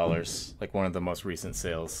 $800, like one of the most recent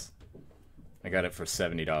sales. I got it for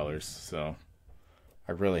 $70, so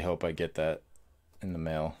I really hope I get that in the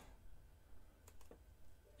mail.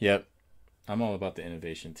 Yep, I'm all about the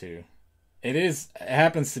innovation too. It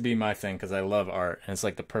happens to be my thing because I love art, and it's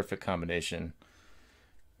like the perfect combination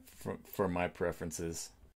for my preferences.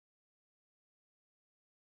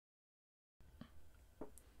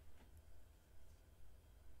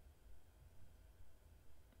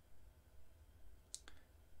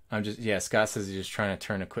 Yeah, Scott says he's just trying to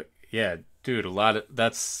turn a quick. Yeah, dude,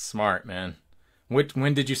 that's smart, man.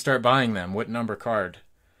 When did you start buying them? What number card?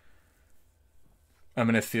 I'm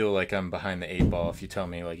gonna feel like I'm behind the 8 ball if you tell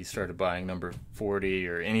me like you started buying number 40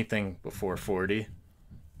 or anything before 40.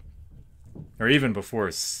 Or even before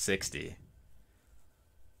 60.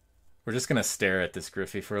 We're just gonna stare at this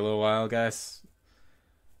Griffey for a little while, guys.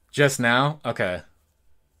 Just now? Okay.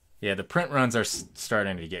 Yeah, the print runs are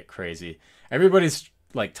starting to get crazy. Everybody's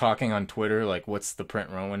like talking on Twitter, like, what's the print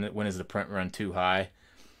run? When is the print run too high?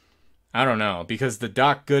 I don't know, because the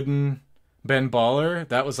Doc Gooden Ben Baller,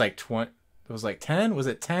 that was like 20. It was like 10. Was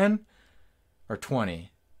it 10 or 20? I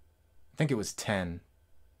think it was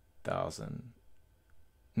 10,000.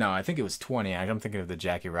 No, I think it was 20. I'm thinking of the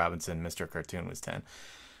Jackie Robinson Mr. Cartoon was 10.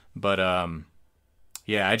 But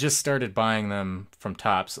yeah, I just started buying them from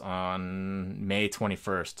Topps on May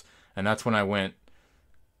 21st, and that's when I went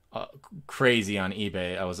crazy on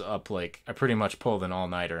eBay. I was up like, I pretty much pulled an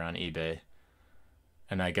all-nighter on eBay,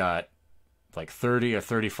 and I got like 30 or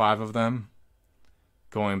 35 of them.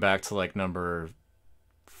 Going back to like number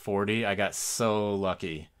 40, I got so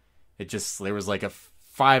lucky. There was like a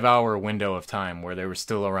 5-hour window of time where they were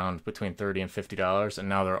still around between $30 and $50, and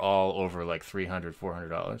now they're all over like $300,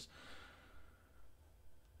 $400.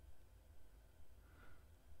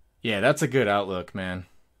 Yeah, that's a good outlook, man.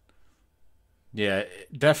 Yeah,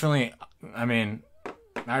 definitely. I mean,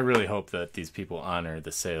 I really hope that these people honor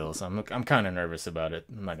the sales. I'm kind of nervous about it.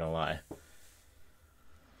 I'm not gonna lie.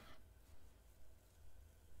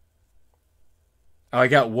 Oh, I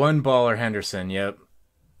got one Baller Henderson. Yep.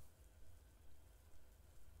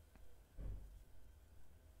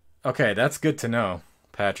 Okay, that's good to know,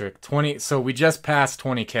 Patrick. 20. So we just passed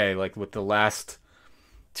 20K, like with the last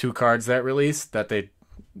 2 cards that released that the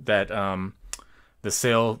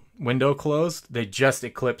sale window closed. They just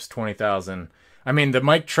eclipsed 20,000. I mean, the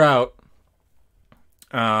Mike Trout,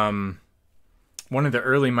 one of the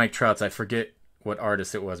early Mike Trouts, I forget what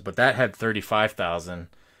artist it was, but that had 35,000.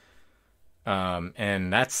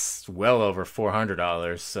 And that's well over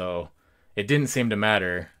 $400. So it didn't seem to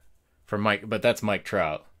matter for Mike, but that's Mike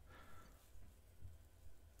Trout.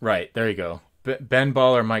 Right, there you go. Ben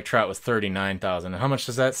Ball or Mike Trout was 39,000. How much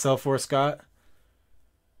does that sell for, Scott?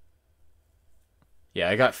 Yeah,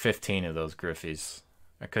 I got 15 of those Griffies.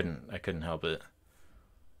 I couldn't help it.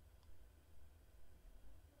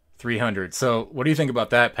 300. So, what do you think about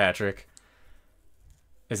that, Patrick?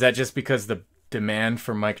 Is that just because the demand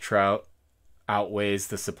for Mike Trout outweighs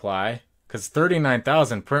the supply? Because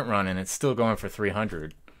 39,000 print run and it's still going for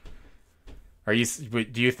 300.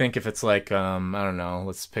 Do you think if it's like I don't know,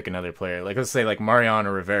 let's pick another player. Like let's say like Mariano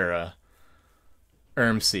Rivera,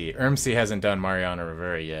 Ermsey hasn't done Mariano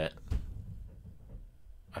Rivera yet.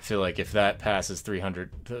 I feel like if that passes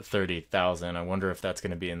 330,000, I wonder if that's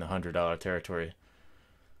going to be in the $100 territory.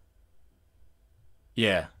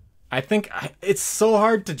 Yeah. I think it's so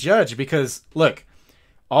hard to judge because look,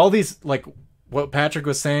 all these, like what Patrick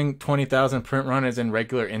was saying, 20,000 print run is in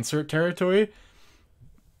regular insert territory.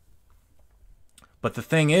 But the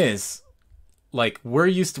thing is, like we're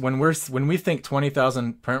used to when we think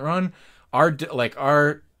 20,000 print run,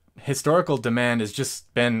 our historical demand has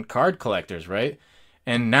just been card collectors, right?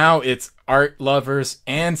 And now it's art lovers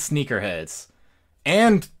and sneakerheads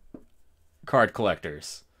and card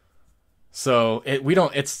collectors. So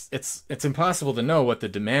it's impossible to know what the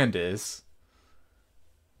demand is.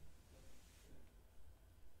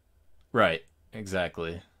 Right,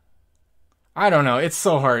 exactly. I don't know. It's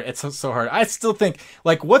so hard. It's so hard. I still think,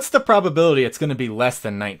 like, what's the probability it's going to be less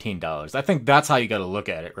than $19? I think that's how you got to look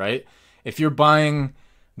at it, right? If you're buying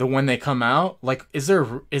the when they come out, like, is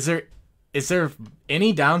there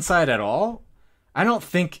any downside at all? I don't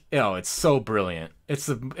think. Oh, it's so brilliant. It's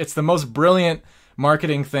the most brilliant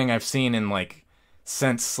marketing thing I've seen in like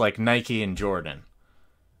since like Nike and Jordan.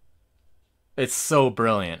 It's so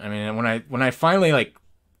brilliant. I mean, when I finally like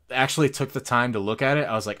actually took the time to look at it,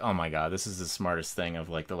 I was like, oh my god, this is the smartest thing of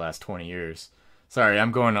like the last 20 years. Sorry,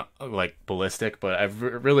 I'm going like ballistic, but I've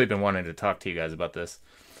really been wanting to talk to you guys about this.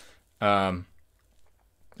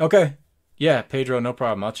 Okay. Yeah, Pedro, no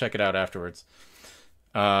problem. I'll check it out afterwards.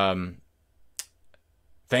 Thanks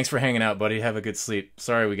for hanging out, buddy. Have a good sleep.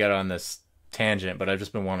 Sorry we got on this tangent, but I've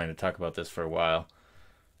just been wanting to talk about this for a while.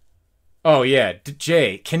 Oh yeah,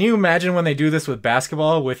 Jay, can you imagine when they do this with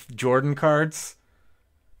basketball with Jordan cards?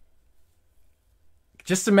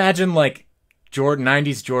 Just imagine like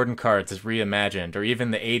 90s Jordan cards is reimagined, or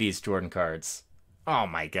even the 80s Jordan cards. Oh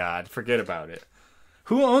my god, forget about it.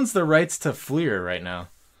 Who owns the rights to Fleer right now?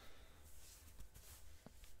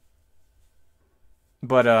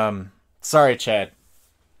 But sorry, Chad.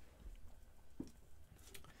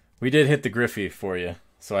 We did hit the Griffey for you,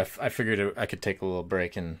 so I figured I could take a little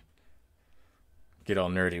break and get all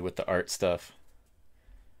nerdy with the art stuff.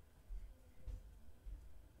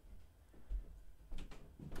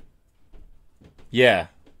 Yeah,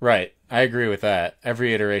 right. I agree with that.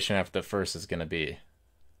 Every iteration after the first is going to be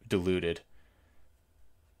diluted.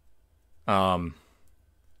 But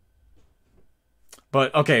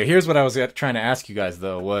okay, here's what I was trying to ask you guys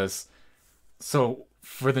though was, so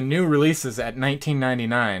for the new releases at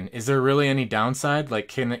 $19.99, is there really any downside? Like,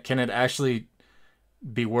 can it actually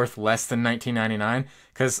be worth less than $19.99?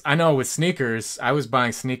 Because I know with sneakers, I was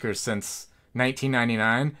buying sneakers since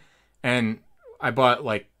 $19.99, and at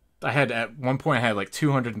one point I had like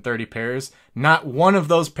 230 pairs. Not one of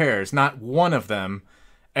those pairs, not one of them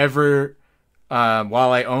ever,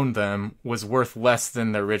 while I owned them, was worth less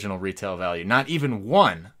than the original retail value. Not even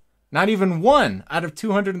one. Not even one out of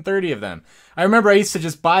 230 of them. I remember I used to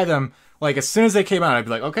just buy them, like, as soon as they came out, I'd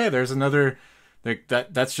be like, okay, there's another,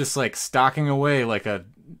 that's just like stocking away like an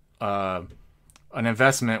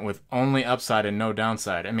investment with only upside and no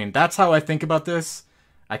downside. I mean, that's how I think about this.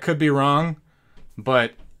 I could be wrong,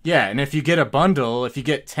 but yeah, and if you get a bundle, if you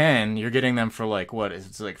get 10, you're getting them for like, what,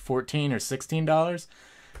 it's like $14 or $16?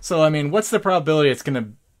 So, I mean, what's the probability it's going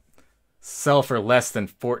to sell for less than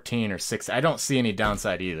 14 or 6? I don't see any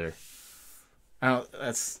downside either. I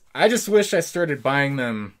just wish I started buying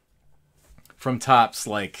them from Topps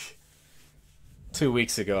like 2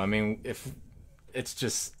 weeks ago. I mean, if it's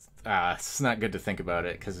just it's not good to think about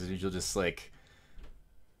it, because you'll just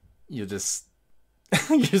you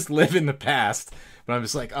just live in the past. But I'm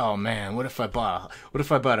just like, oh man, what if I bought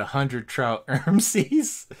 100 Trout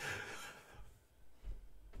Ermseys?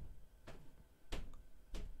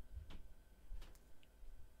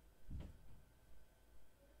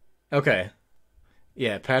 Okay.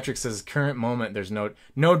 Yeah, Patrick says current moment there's no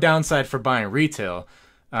downside for buying retail.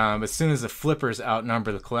 As soon as the flippers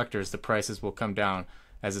outnumber the collectors, the prices will come down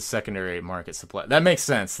as a secondary market supply. That makes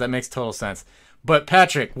sense. That makes total sense. But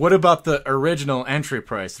Patrick, what about the original entry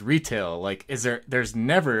price, retail? Like, there's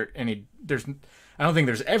never any, I don't think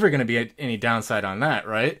there's ever going to be any downside on that,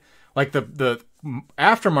 right? Like the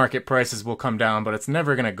aftermarket prices will come down, but it's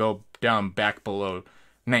never going to go down back below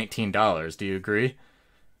 $19. Do you agree?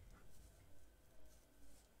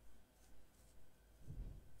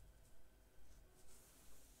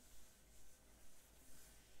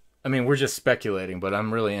 I mean, we're just speculating, but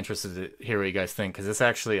I'm really interested to hear what you guys think because this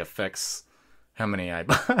actually affects how many I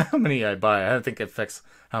buy. How many I buy. I don't think it affects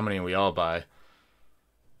how many we all buy.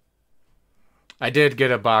 I did get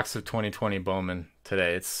a box of 2020 Bowman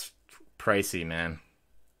today. It's pricey, man.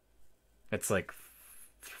 It's like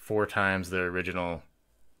four times the original,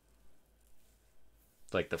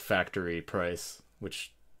 like the factory price,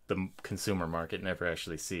 which the consumer market never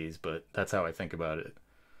actually sees, but that's how I think about it.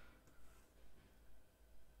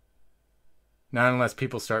 Not unless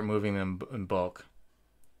people start moving them in bulk.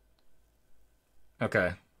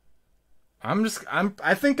 Okay.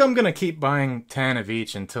 I think I'm going to keep buying 10 of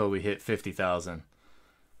each until we hit 50,000.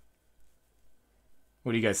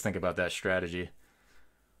 What do you guys think about that strategy?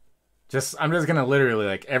 I'm just going to literally,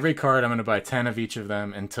 like, every card, I'm going to buy 10 of each of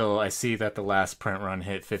them until I see that the last print run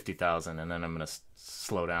hit 50,000, and then I'm going to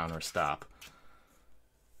slow down or stop.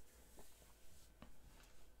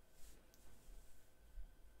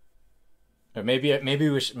 Or maybe maybe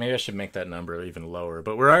I should make that number even lower,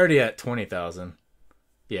 but we're already at 20,000.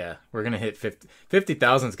 Yeah, we're going to hit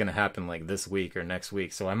 50,000 is going to happen like this week or next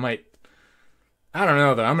week. So I don't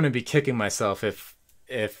know though. I'm going to be kicking myself if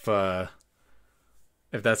that's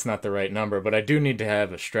not the right number, but I do need to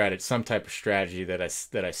have some type of strategy that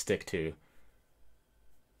I stick to.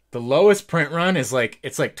 The lowest print run is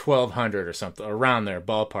it's like 1,200 or something around there,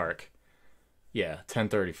 ballpark. Yeah,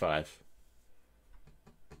 1035.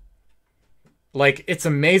 Like, it's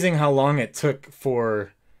amazing how long it took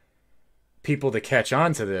for people to catch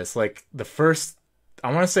on to this. Like, I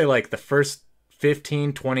want to say like the first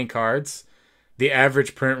 15, 20 cards, the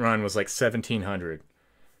average print run was like 1,700.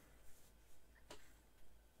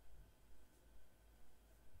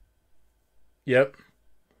 Yep.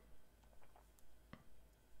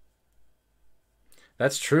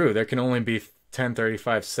 That's true. There can only be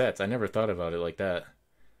 1035 sets. I never thought about it like that.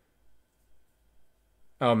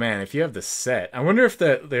 Oh man, if you have the set, I wonder if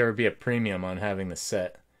there would be a premium on having the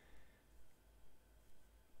set.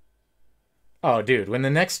 Oh, dude, when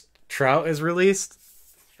the next Trout is released,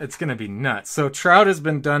 it's gonna be nuts. So Trout has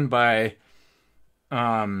been done by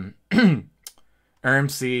um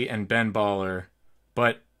RMC and Ben Baller,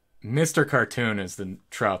 but Mr. Cartoon is the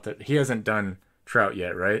Trout that he hasn't done Trout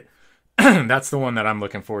yet, right? That's the one that I'm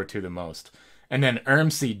looking forward to the most. And then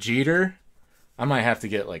RMC Jeter, I might have to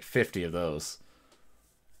get like 50 of those.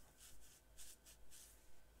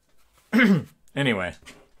 Anyway,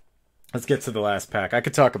 let's get to the last pack. I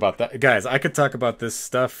could talk about that. Guys, I could talk about this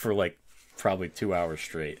stuff for like probably 2 hours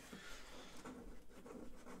straight.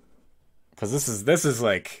 Because this is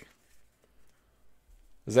like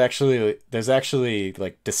there's actually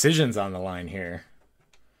like decisions on the line here.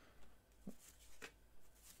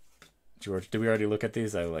 George, did we already look at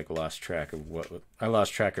these? I lost track of I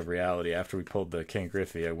lost track of reality after we pulled the King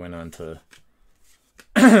Griffey. I went on to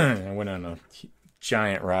I went on a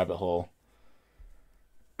giant rabbit hole.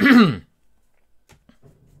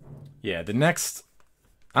 Yeah, the next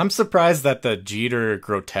I'm surprised that the Jeter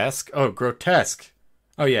Grotesque. Oh, Grotesque.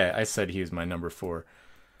 Oh yeah, I said he was my number 4.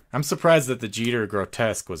 I'm surprised that the Jeter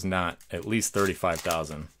Grotesque was not at least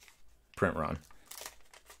 35,000 print run.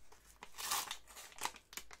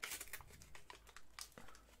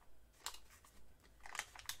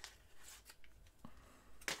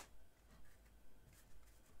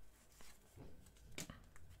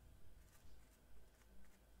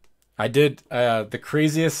 I did the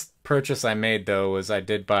craziest purchase I made though was I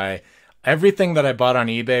did buy everything that I bought on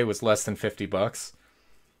eBay was less than $50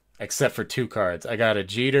 except for 2 cards. I got a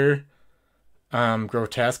Jeter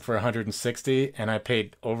Grotesque for 160 and I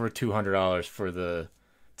paid over $200 for the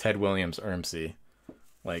Ted Williams RMC.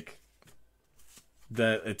 Like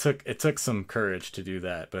that it took some courage to do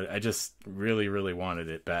that, but I just really wanted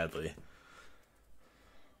it badly.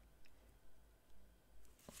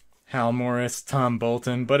 Hal Morris, Tom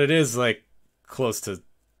Bolton, but it is like close to,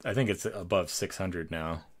 I think it's above 600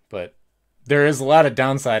 now, but there is a lot of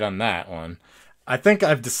downside on that one. I think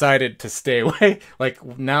I've decided to stay away.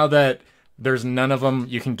 Like now that there's none of them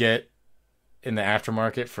you can get in the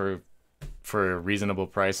aftermarket for reasonable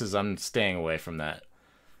prices, I'm staying away from that.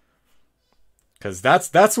 Cause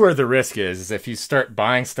that's where the risk is if you start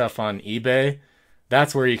buying stuff on eBay,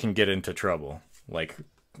 that's where you can get into trouble. Like,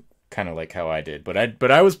 kind of like how I did, but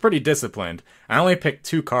I was pretty disciplined. I only picked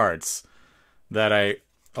 2 cards that I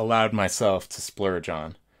allowed myself to splurge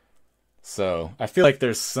on. So I feel like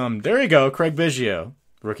there's some. There you go, Craig Biggio,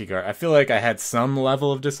 rookie card. I feel like I had some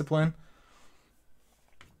level of discipline.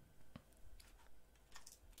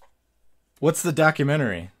 What's the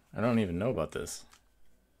documentary? I don't even know about this.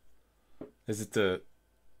 Is it the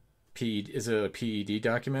PED? Is it a PED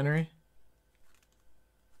documentary?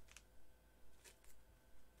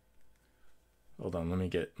 Hold on, let me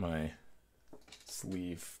get my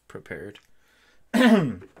sleeve prepared.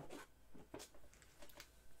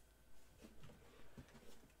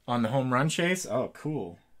 On the home run chase? Oh,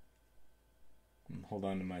 cool. Hold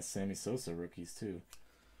on to my Sammy Sosa rookies too.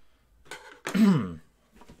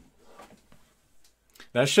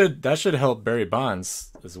 That should help Barry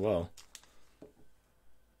Bonds as well.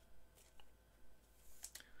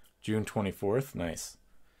 June 24th, nice.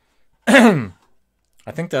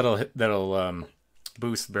 I think that'll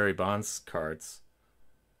boost Barry Bonds cards.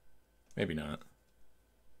 Maybe not.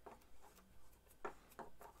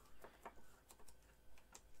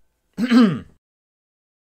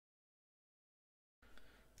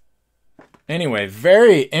 Anyway,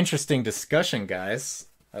 very interesting discussion, guys.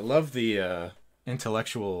 I love the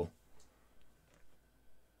intellectual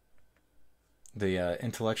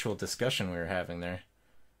discussion we were having there.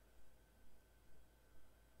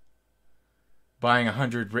 Buying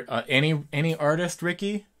 100 any artist,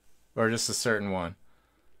 Ricky, or just a certain one?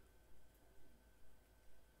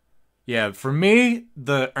 Yeah, for me,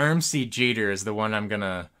 the Ermsey Jeter is the one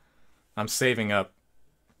I'm saving up.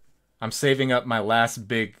 I'm saving up my last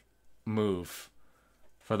big move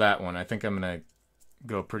for that one. I think I'm gonna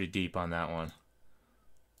go pretty deep on that one.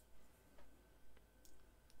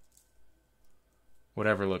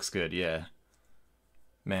 Whatever looks good, yeah.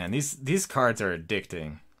 Man, these cards are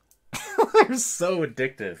addicting. They're so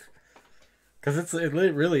addictive. Because it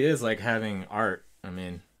really is like having art. I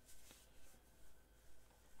mean,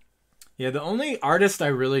 yeah, the only artist I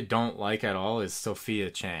really don't like at all is Sophia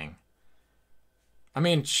Chang. I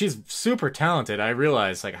mean, she's super talented. I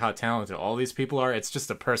realize like how talented all these people are. It's just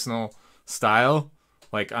a personal style.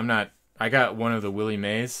 Like I got one of the Willie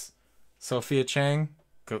Mays Sophia Chang.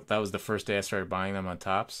 That was the first day I started buying them on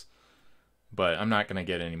Topps. But I'm not going to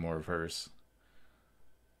get any more of hers.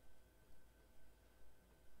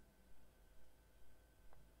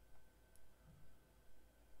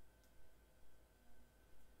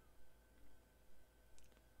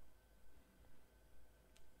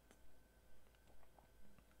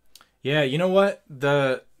 Yeah, you know what?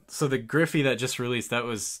 So the Griffey that just released, that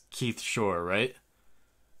was Keith Shore, right?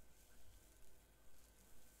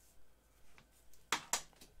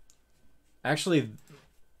 Actually,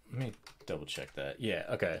 let me double check that. Yeah,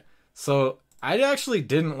 okay. So I actually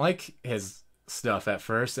didn't like his stuff at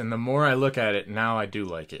first, and the more I look at it, now I do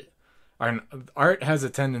like it. Art has a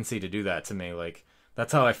tendency to do that to me. Like,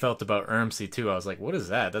 that's how I felt about Ermsey too. I was like, what is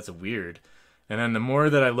that? That's weird. And then the more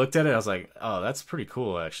that I looked at it, I was like, oh, that's pretty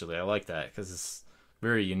cool, actually. I like that because it's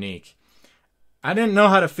very unique. I didn't know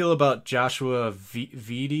how to feel about Vides.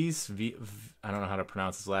 I don't know how to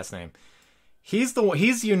pronounce his last name.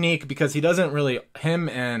 He's unique because he doesn't really, him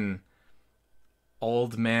and I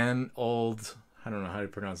don't know how to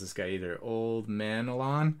pronounce this guy either. Old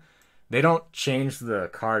Manalon. They don't change the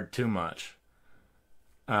card too much.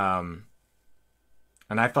 And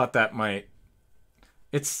I thought that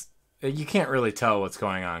you can't really tell what's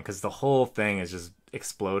going on because the whole thing is just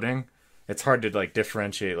exploding. It's hard to like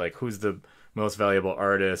differentiate like who's the most valuable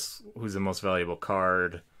artist, who's the most valuable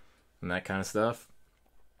card, and that kind of stuff.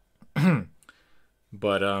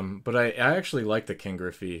 But I actually like the King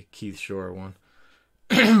Griffey Keith Shore one.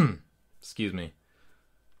 Excuse me.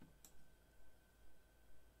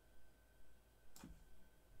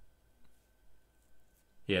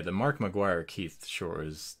 Yeah, the Mark McGwire Keith Shore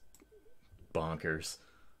is bonkers.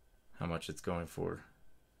 How much it's going for.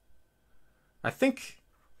 I think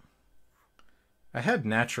I had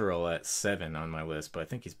Natural at 7 on my list, but I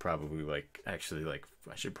think he's probably I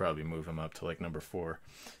should probably move him up to like number 4.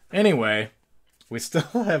 Anyway, we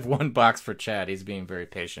still have one box for Chad. He's being very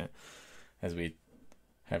patient as we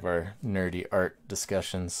have our nerdy art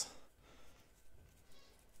discussions.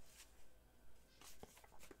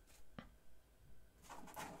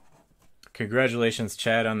 Congratulations,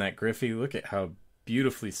 Chad, on that Griffey. Look at how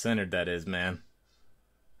beautifully centered that is, man.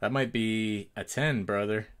 That might be a 10,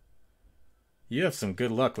 brother. You have some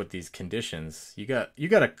good luck with these conditions. You got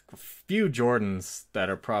a few Jordans that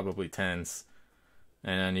are probably 10s.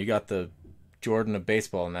 And you got the Jordan of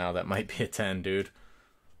baseball now that might be a 10, dude.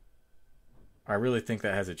 I really think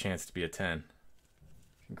that has a chance to be a 10.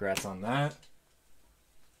 Congrats on that.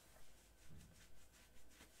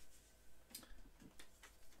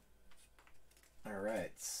 All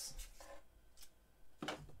right.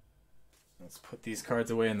 Let's put these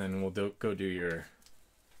cards away and then we'll go do your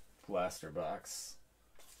blaster box.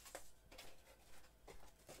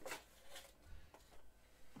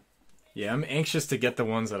 Yeah, I'm anxious to get the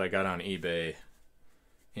ones that I got on eBay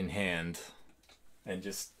in hand and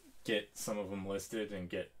just get some of them listed and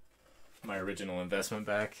get my original investment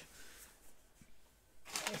back.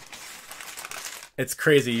 It's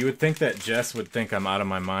crazy. You would think that Jess would think I'm out of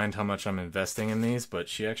my mind how much I'm investing in these, but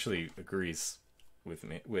she actually agrees with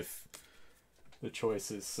me with the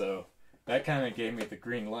choices. So that kind of gave me the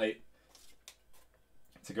green light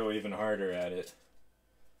to go even harder at it.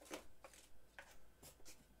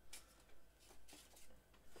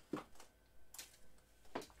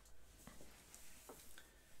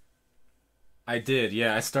 I did,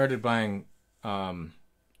 yeah. I started buying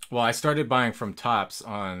I started buying from Topps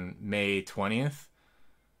on May 20th.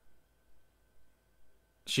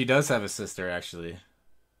 She does have a sister, actually.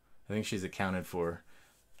 I think she's accounted for.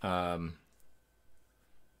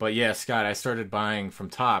 But yeah, Scott, I started buying from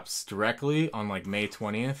Topps directly on like May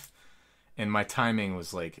 20th. And my timing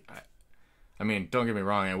was like, I mean, don't get me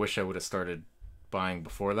wrong. I wish I would have started buying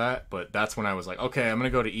before that. But that's when I was like, okay, I'm going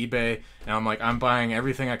to go to eBay. And I'm like, I'm buying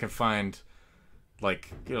everything I can find.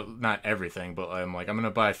 Like, you know, not everything, but I'm like, I'm going to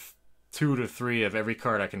buy 2 to 3 of every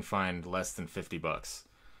card I can find less than $50.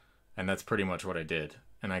 And that's pretty much what I did.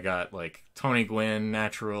 And I got, like, Tony Gwynn,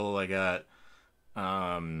 Natural. I got,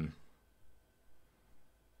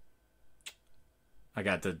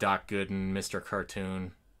 the Doc Gooden, Mr.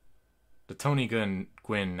 Cartoon. The Tony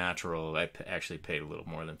Gwynn Natural, I actually paid a little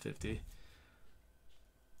more than $50.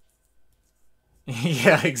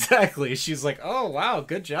 Yeah, exactly. She's like, oh, wow,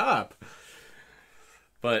 good job.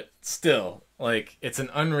 But still, like, it's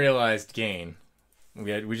an unrealized gain.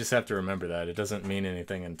 We just have to remember that. It doesn't mean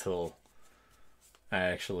anything until I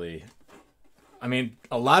actually... I mean,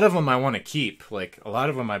 a lot of them I want to keep. Like, a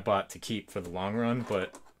lot of them I bought to keep for the long run,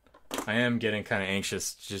 but I am getting kind of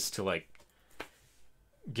anxious just to, like,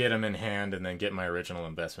 get them in hand and then get my original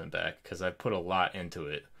investment back, because I put a lot into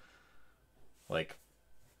it. Like,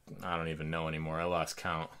 I don't even know anymore. I lost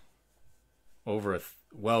count.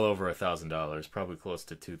 Well over $1,000, probably close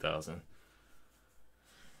to $2,000.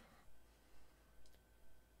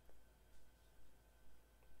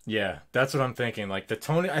 Yeah, that's what I'm thinking. Like the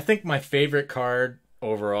Tony, I think my favorite card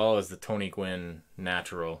overall is the Tony Gwynn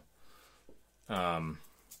Natural. But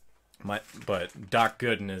Doc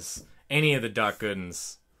Gooden is any of the Doc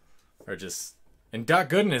Goodens are just, and Doc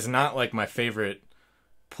Gooden is not like my favorite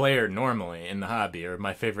player normally in the hobby or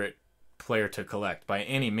my favorite player to collect by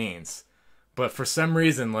any means. But for some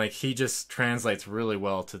reason, like, he just translates really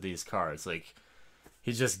well to these cards. Like,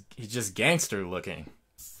 he's just gangster looking.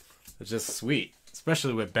 It's just sweet,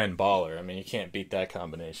 especially with Ben Baller. I mean, you can't beat that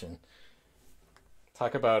combination.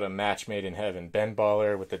 Talk about a match made in heaven. Ben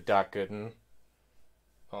Baller with the Doc Gooden.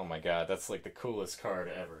 Oh my God, that's like the coolest card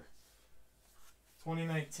ever.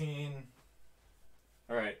 2019.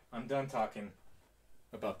 All right, I'm done talking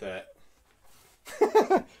about that.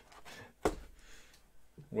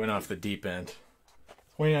 Went off the deep end.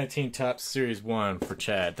 2019 Topps Series 1 for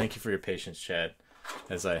Chad. Thank you for your patience, Chad.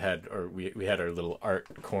 As I had, or we had our little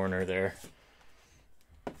art corner there.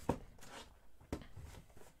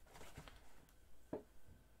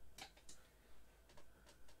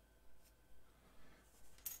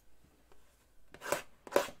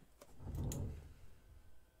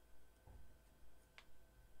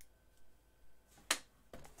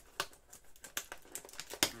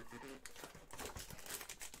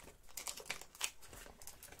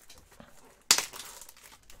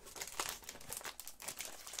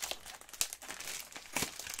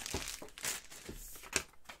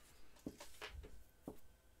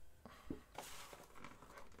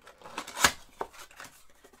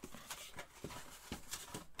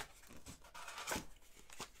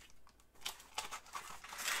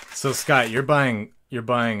 So Scott, you're buying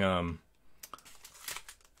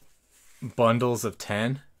bundles of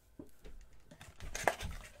 10?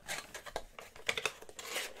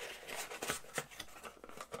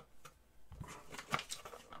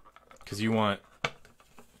 Cuz you want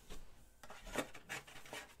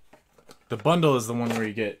the bundle is the one where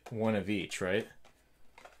you get one of each, right?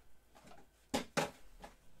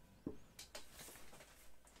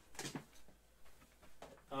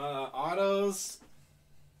 Autos.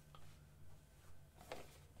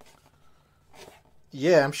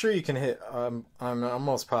 Yeah, I'm sure you can hit. I'm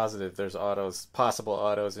almost positive there's possible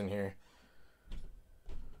autos in here.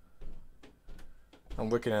 I'm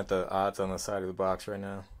looking at the odds on the side of the box right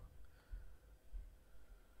now.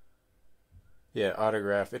 Yeah,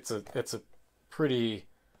 autograph. It's a pretty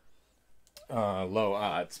low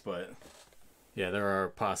odds, but Yeah, there are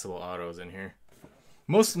possible autos in here.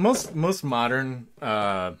 Most modern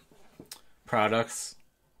products,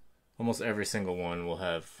 almost every single one will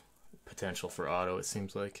have potential for auto, it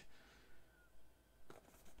seems like.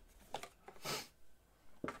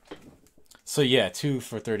 So yeah, 2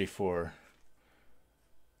 for 34.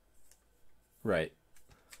 Right.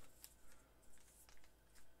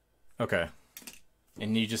 Okay.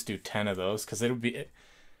 And you just do 10 of those because it would be,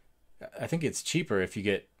 I think it's cheaper if you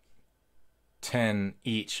get 10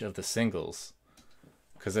 each of the singles,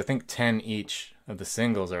 because I think 10 each of the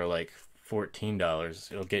singles are like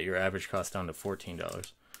 $14. It'll get your average cost down to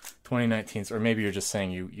 $14. 2019s, or maybe you're just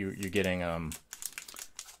saying you're getting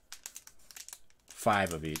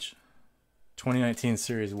 5 of each. 2019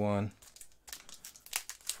 Series 1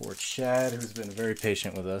 for Chad, who's been very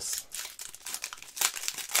patient with us.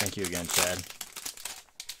 Thank you again, Chad.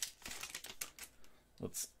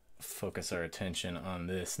 Let's focus our attention on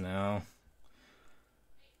this now.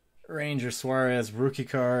 Ranger Suarez, rookie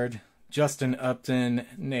card. Justin Upton,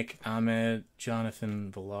 Nick Ahmed,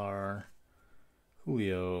 Jonathan Villar,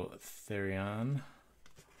 Julio Therion.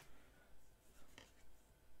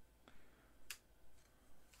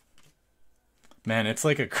 Man, it's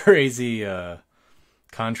like a crazy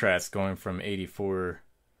contrast going from 84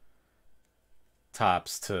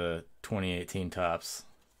 Topps to 2018 Topps.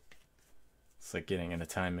 It's like getting in a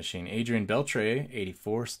time machine. Adrian Beltre,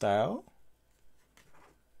 84 style.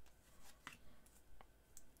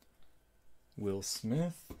 Will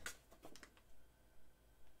Smith.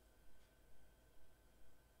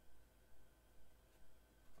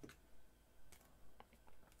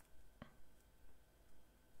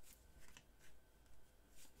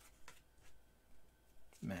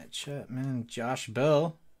 Matt Chapman, Josh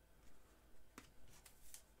Bell.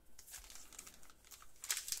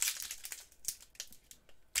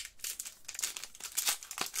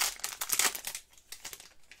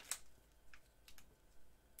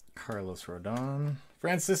 Carlos Rodon.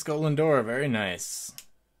 Francisco Lindor, very nice.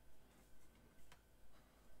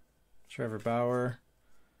 Trevor Bauer.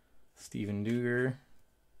 Steven Duger.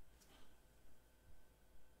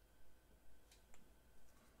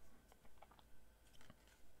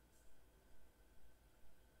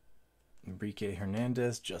 Enrique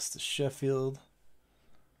Hernandez, Justice Sheffield.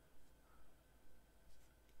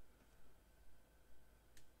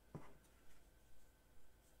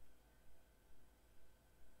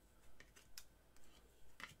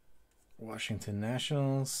 Washington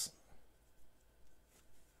Nationals.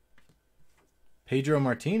 Pedro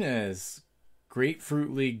Martinez,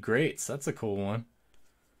 Grapefruit League Greats. That's a cool one.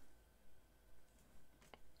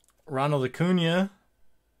 Ronald Acuna.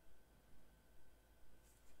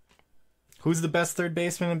 Who's the best third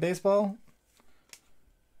baseman in baseball?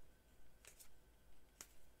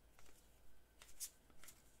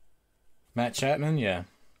 Matt Chapman, yeah.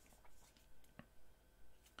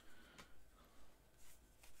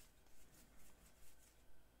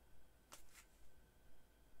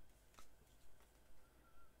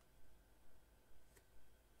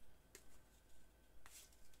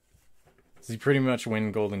 Does he pretty much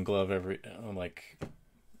win Golden Glove every, like,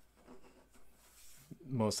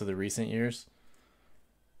 most of the recent years?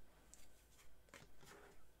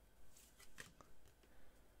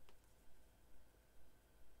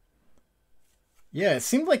 Yeah, it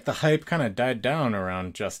seemed like the hype kind of died down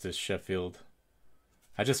around Justice Sheffield.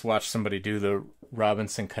 I just watched somebody do the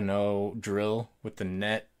Robinson Cano drill with the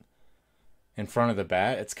net in front of the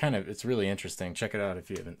bat. It's really interesting. Check it out if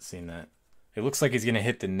you haven't seen that. It looks like he's going to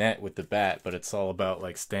hit the net with the bat, but it's all about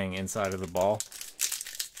like staying inside of the ball.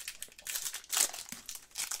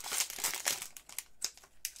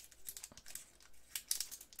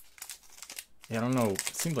 Yeah, I don't know. It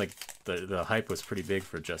seemed like the hype was pretty big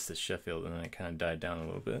for Justice Sheffield, and then it kind of died down a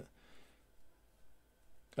little bit.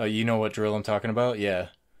 Oh, you know what drill I'm talking about? Yeah.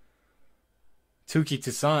 Tuki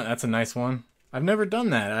Toussaint, that's a nice one. I've never done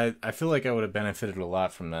that. I feel like I would have benefited a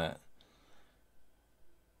lot from that.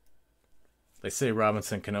 They say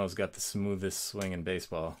Robinson Cano's got the smoothest swing in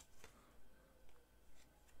baseball.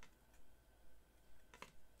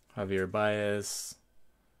 Javier Baez.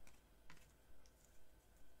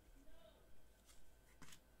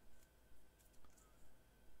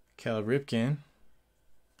 Cal Ripken.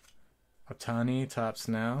 Otani, Topps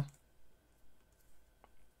now.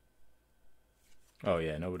 Oh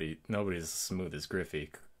yeah, nobody's as smooth as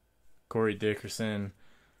Griffey. Corey Dickerson,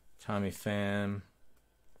 Tommy Pham,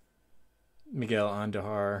 Miguel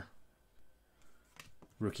Andujar,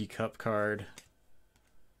 rookie cup card,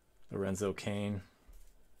 Lorenzo Cain.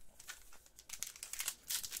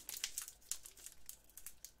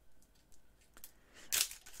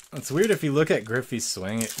 It's weird if you look at Griffey's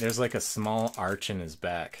swing, there's like a small arch in his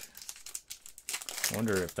back. I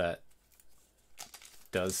wonder if that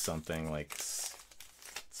does something like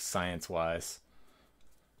science-wise.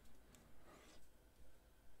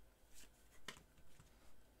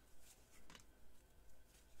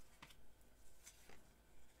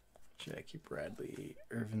 Jackie Bradley,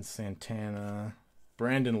 Irvin Santana,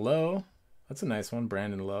 Brandon Lowe. That's a nice one.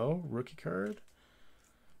 Brandon Lowe, rookie card.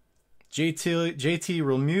 JT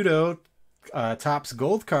Realmuto, Topps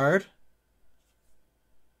gold card.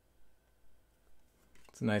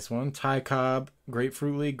 It's a nice one. Ty Cobb,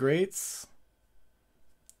 Grapefruit League greats.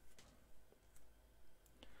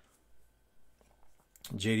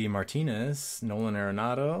 JD Martinez, Nolan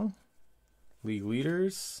Arenado, league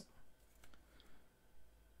leaders.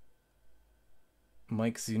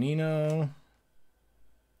 Mike Zunino,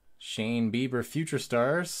 Shane Bieber, Future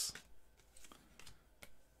Stars.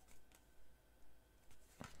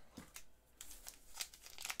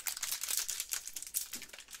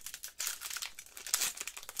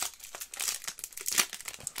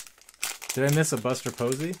 Did I miss a Buster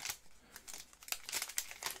Posey?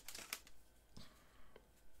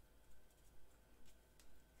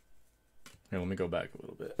 Here, let me go back a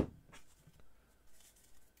little bit.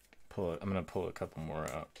 I'm gonna pull a couple more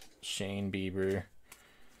out. Shane Bieber.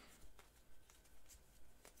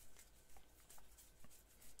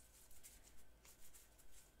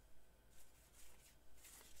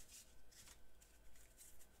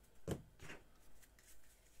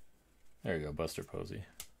 There you go, Buster Posey.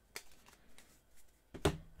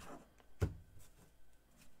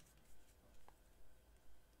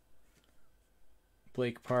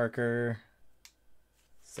 Blake Parker,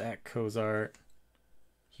 Zach Cozart,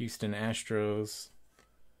 Houston Astros,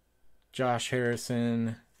 Josh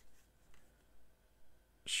Harrison,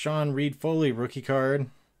 Sean Reed Foley rookie card.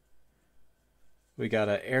 We got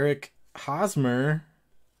a Eric Hosmer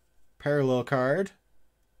parallel card.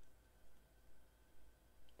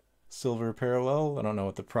 Silver parallel. I don't know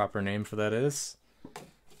what the proper name for that is.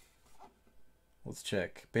 Let's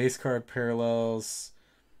check. Base card parallels.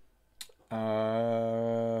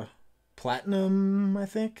 Platinum, I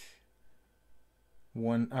think.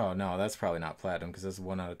 Oh no, that's probably not platinum because that's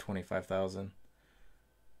 1 out of 25,000.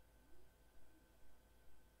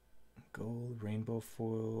 Gold, rainbow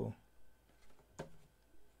foil.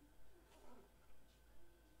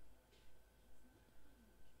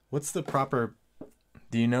 What's the proper,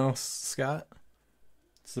 do you know, Scott?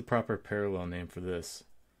 What's the proper parallel name for this?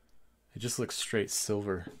 It just looks straight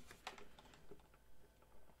silver.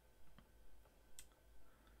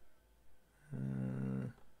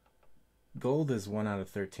 Gold is 1 out of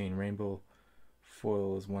 13. Rainbow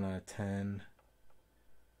foil is 1 out of 10.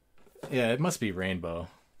 Yeah, it must be rainbow.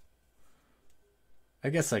 I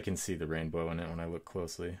guess I can see the rainbow in it when I look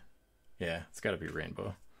closely. Yeah, it's got to be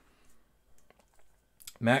rainbow.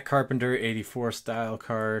 Matt Carpenter, 84 style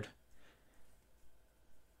card.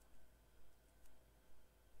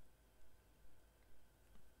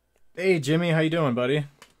 Hey, Jimmy, how you doing, buddy?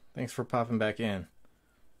 Thanks for popping back in.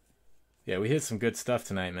 Yeah, we hit some good stuff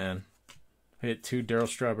tonight, man. We hit 2 Darryl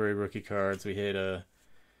Strawberry rookie cards. We hit a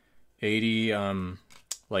 80,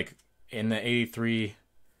 like in the 83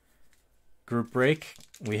 group break.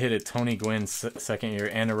 We hit a Tony Gwynn second year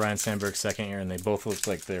and a Ryan Sandberg second year, and they both looked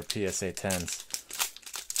like they're PSA 10s.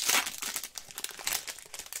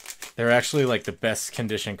 They're actually like the best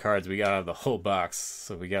condition cards we got out of the whole box,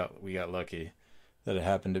 so we got lucky that it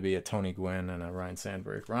happened to be a Tony Gwynn and a Ryan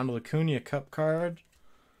Sandberg. Ronald Acuna Cup card.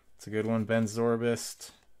 It's a good one. Ben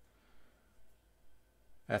Zorbist.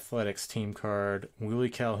 Athletics team card. Willie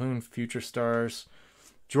Calhoun, Future Stars.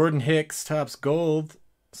 Jordan Hicks, Topps Gold.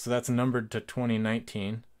 So that's numbered to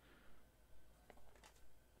 2019.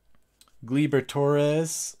 Gleyber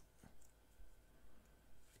Torres.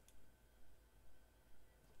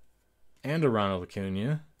 And a Ronald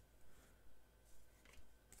Acuna.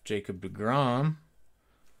 Jacob deGrom.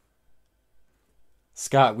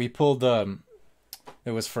 Scott, we pulled,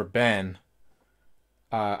 it was for Ben.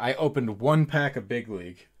 I opened 1 pack of Big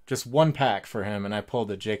League. Just 1 pack for him, and I pulled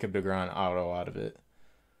a Jacob deGrom auto out of it.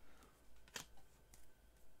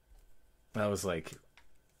 That was, like,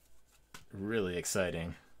 really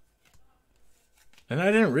exciting. And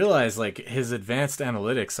I didn't realize, like, his advanced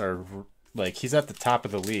analytics are, like, he's at the top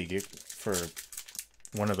of the league for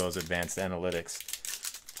one of those advanced analytics.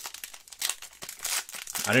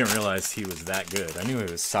 I didn't realize he was that good. I knew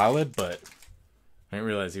he was solid, but I didn't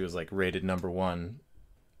realize he was, like, rated #1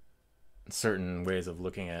 in certain ways of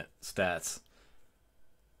looking at stats.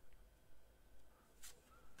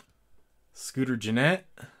 Scooter Gennett.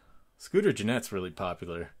 Scooter Gennett's really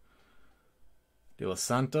popular. De Los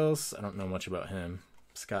Santos, I don't know much about him.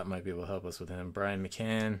 Scott might be able to help us with him. Brian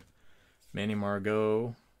McCann, Manny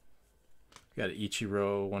Margot. Got an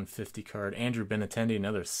Ichiro 150 card. Andrew Benintendi,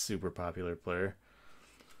 another super popular player.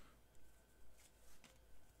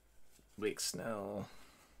 Blake Snell.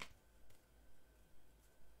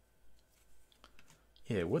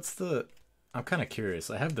 Yeah, what's the... I'm kind of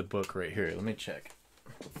curious. I have the book right here. Let me check.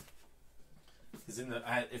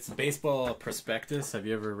 It's Baseball Prospectus. Have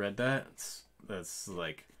you ever read that? That's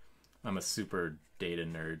like... I'm a super data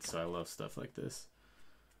nerd, so I love stuff like this.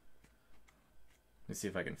 Let me see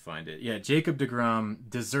if I can find it. Yeah, Jacob deGrom,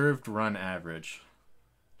 deserved run average.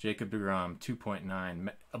 Jacob deGrom,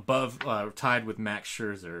 2.9. Above, tied with Max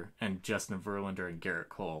Scherzer and Justin Verlander and Garrett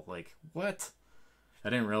Cole. Like, what? I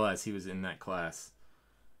didn't realize he was in that class.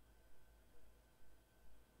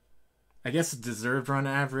 I guess deserved run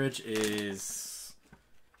average is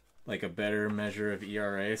like a better measure of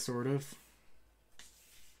ERA, sort of.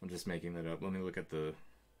 I'm just making that up. Let me look at the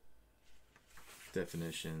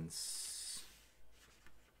definitions.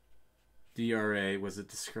 DRA, was it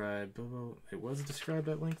described? It was described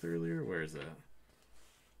at length earlier? Where is that?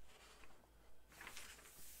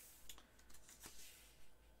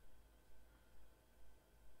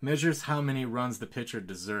 Measures how many runs the pitcher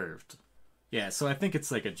deserved. Yeah, so I think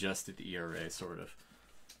it's like adjusted ERA, sort of.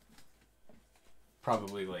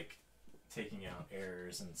 Probably like taking out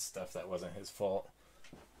errors and stuff that wasn't his fault.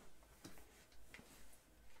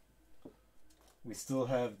 We still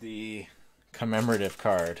have the commemorative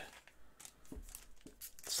card.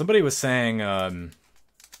 Somebody was saying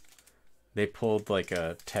they pulled like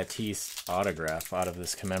a Tatis autograph out of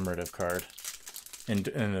this commemorative card in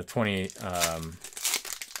the 20. I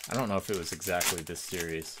don't know if it was exactly this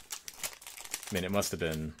series. I mean, it must have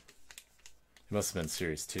been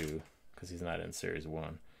Series 2 because he's not in Series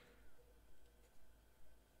 1.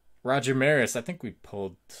 Roger Maris, I think we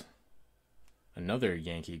pulled another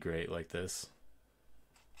Yankee great like this.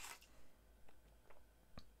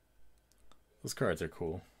 Those cards are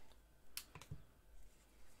cool.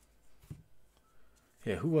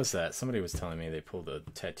 Yeah, who was that? Somebody was telling me they pulled a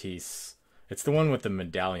Tatis. It's the one with the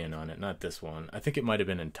medallion on it, not this one. I think it might have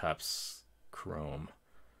been in Topps Chrome.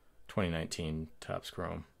 2019 Topps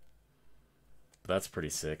Chrome. But that's pretty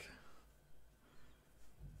sick.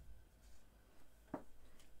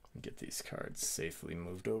 Get these cards safely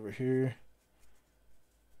moved over here.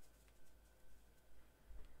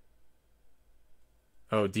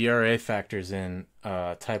 Oh, DRA factors in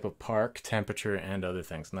type of park, temperature, and other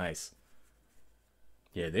things. Nice.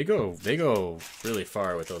 Yeah, they go really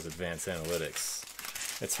far with those advanced analytics.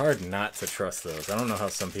 It's hard not to trust those. I don't know how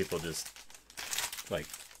some people just like.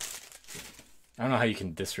 I don't know how you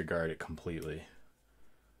can disregard it completely.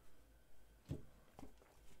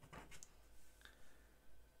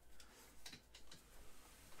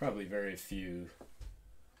 Probably very few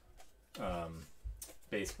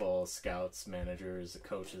baseball scouts, managers,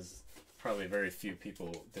 coaches, probably very few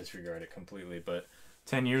people disregard it completely. But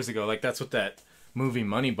 10 years ago, like that's what that movie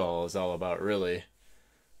Moneyball is all about, really.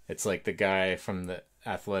 It's like the guy from the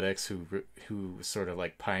Athletics who sort of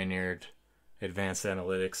like pioneered advanced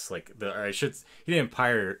analytics. He didn't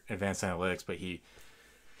pioneer advanced analytics, but he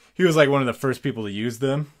was like one of the first people to use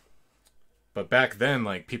them. But back then,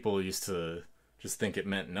 like people used to just think it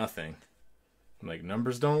meant nothing. Like,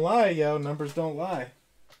 numbers don't lie, yo. Numbers don't lie.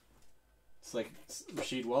 It's like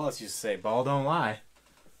Rasheed Wallace used to say, ball don't lie.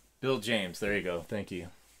 Bill James, there you go. Thank you.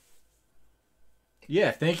 Yeah,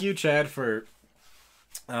 thank you, Chad, for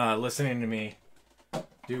listening to me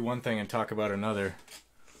do one thing and talk about another.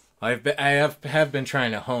 I have been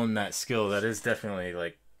trying to hone that skill. That is definitely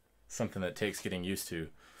like something that takes getting used to.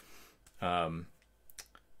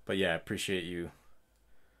 But yeah, I appreciate you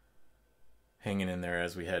hanging in there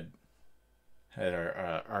as we had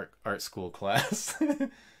our art school class.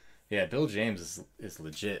 Yeah, Bill James is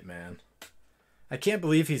legit, man. I can't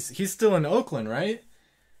believe he's still in Oakland, right?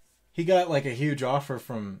 He got like a huge offer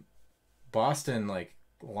from Boston like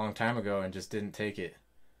a long time ago and just didn't take it.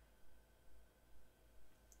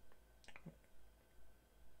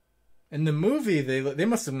 In the movie, they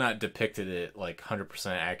must have not depicted it like 100%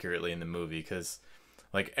 accurately in the movie, because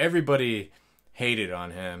like everybody hated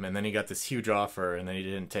on him, and then he got this huge offer, and then he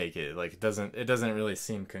didn't take it. Like it doesn't really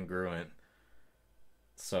seem congruent.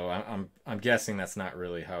 So I'm guessing that's not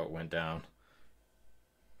really how it went down.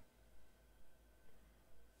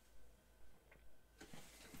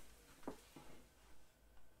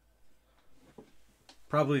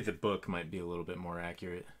 Probably the book might be a little bit more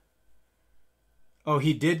accurate. Oh,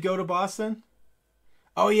 he did go to Boston?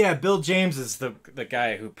 Oh yeah, Bill James is the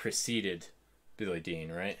guy who preceded Billy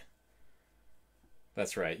Dean, right?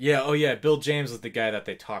 That's right. Yeah. Oh yeah. Bill James was the guy that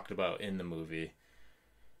they talked about in the movie,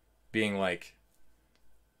 being like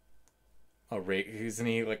isn't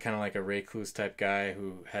he like kind of like a recluse type guy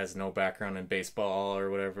who has no background in baseball or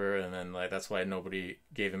whatever, and then like that's why nobody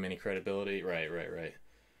gave him any credibility. Right. Right. Right.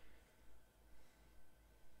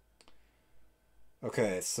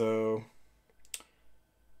 Okay. So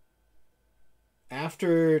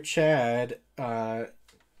after Chad,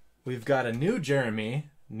 we've got a new Jeremy,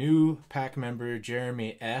 new pack member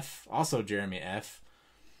Jeremy F. Also Jeremy F.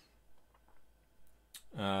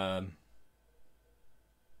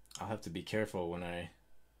 I'll have to be careful when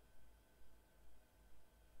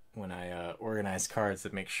I organize cards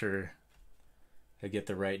to make sure I get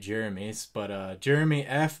the right Jeremys. But Jeremy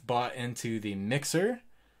F bought into the mixer.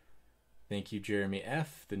 Thank you, Jeremy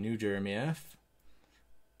F. The new Jeremy F.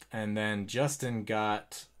 And then Justin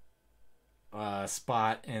got a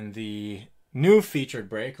spot in the new featured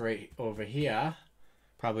break right over here.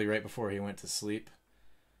 Probably right before he went to sleep.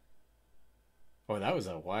 Oh, that was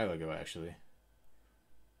a while ago, actually.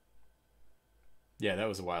 Yeah, that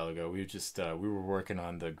was a while ago. We were working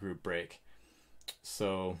on the group break.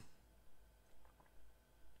 So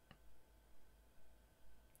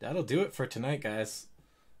that'll do it for tonight, guys.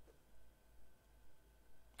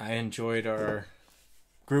 I enjoyed our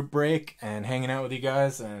group break and hanging out with you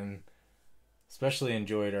guys, and especially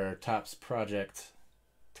enjoyed our Topps Project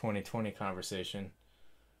 2020 conversation.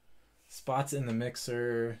 Spots in the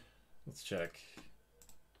mixer. Let's check.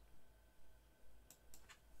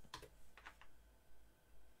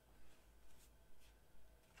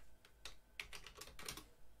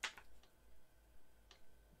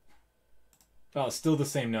 Oh, still the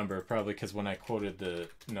same number, probably because when I quoted the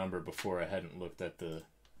number before, I hadn't looked at the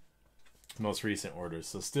most recent orders.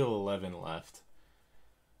 So still 11 left.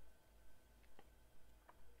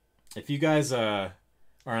 If you guys are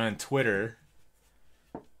on Twitter,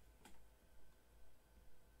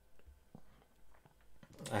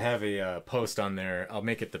 I have a post on there. I'll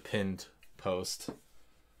make it the pinned post.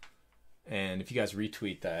 And if you guys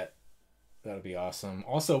retweet that, that'll be awesome.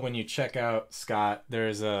 Also, when you check out Scott,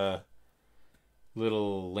 there's a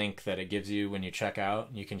little link that it gives you when you check out.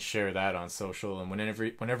 You can share that on social, and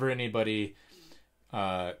whenever anybody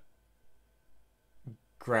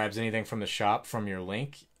grabs anything from the shop from your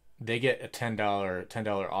link, they get a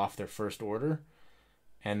 $10 off their first order.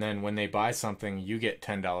 And then when they buy something, you get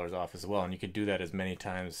 $10 off as well, and you can do that as many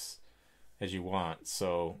times as you want.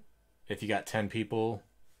 So if you got 10 people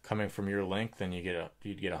coming from your link, then you'd get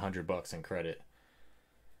 $100 in credit.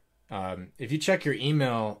 If you check your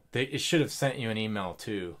email, it should have sent you an email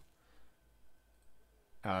too.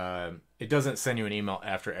 It doesn't send you an email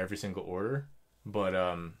after every single order,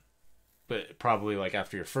 but probably like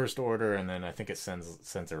after your first order, and then I think it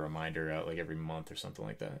sends a reminder out like every month or something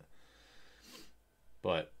like that.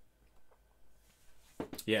 But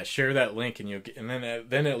yeah, share that link, and then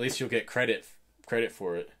at least you'll get credit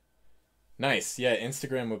for it. Nice. Yeah,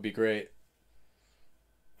 Instagram would be great.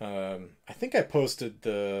 I think I posted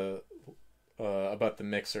the about the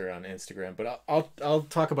mixer on Instagram, but I'll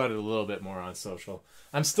talk about it a little bit more on social.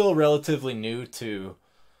 I'm still relatively new to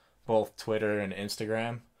both Twitter and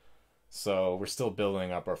Instagram, so we're still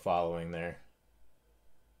building up our following there.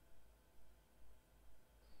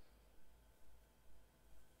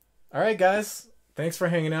 All right, guys, thanks for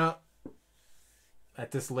hanging out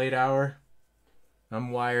at this late hour.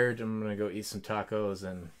 I'm wired. I'm gonna go eat some tacos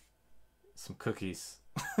and some cookies.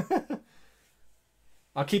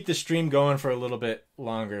 I'll keep the stream going for a little bit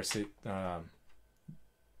longer, so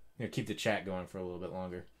keep the chat going for a little bit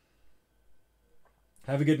longer.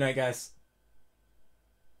 Have a good night, guys.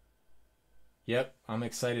 Yep, I'm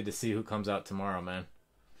excited to see who comes out tomorrow, man.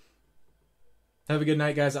 Have a good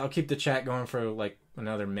night, guys. I'll keep the chat going for like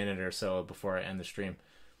another minute or so before I end the stream.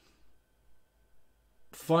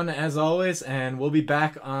 Fun as always, and we'll be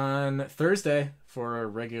back on Thursday for a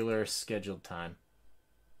regular scheduled time.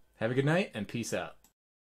 Have a good night, and peace out.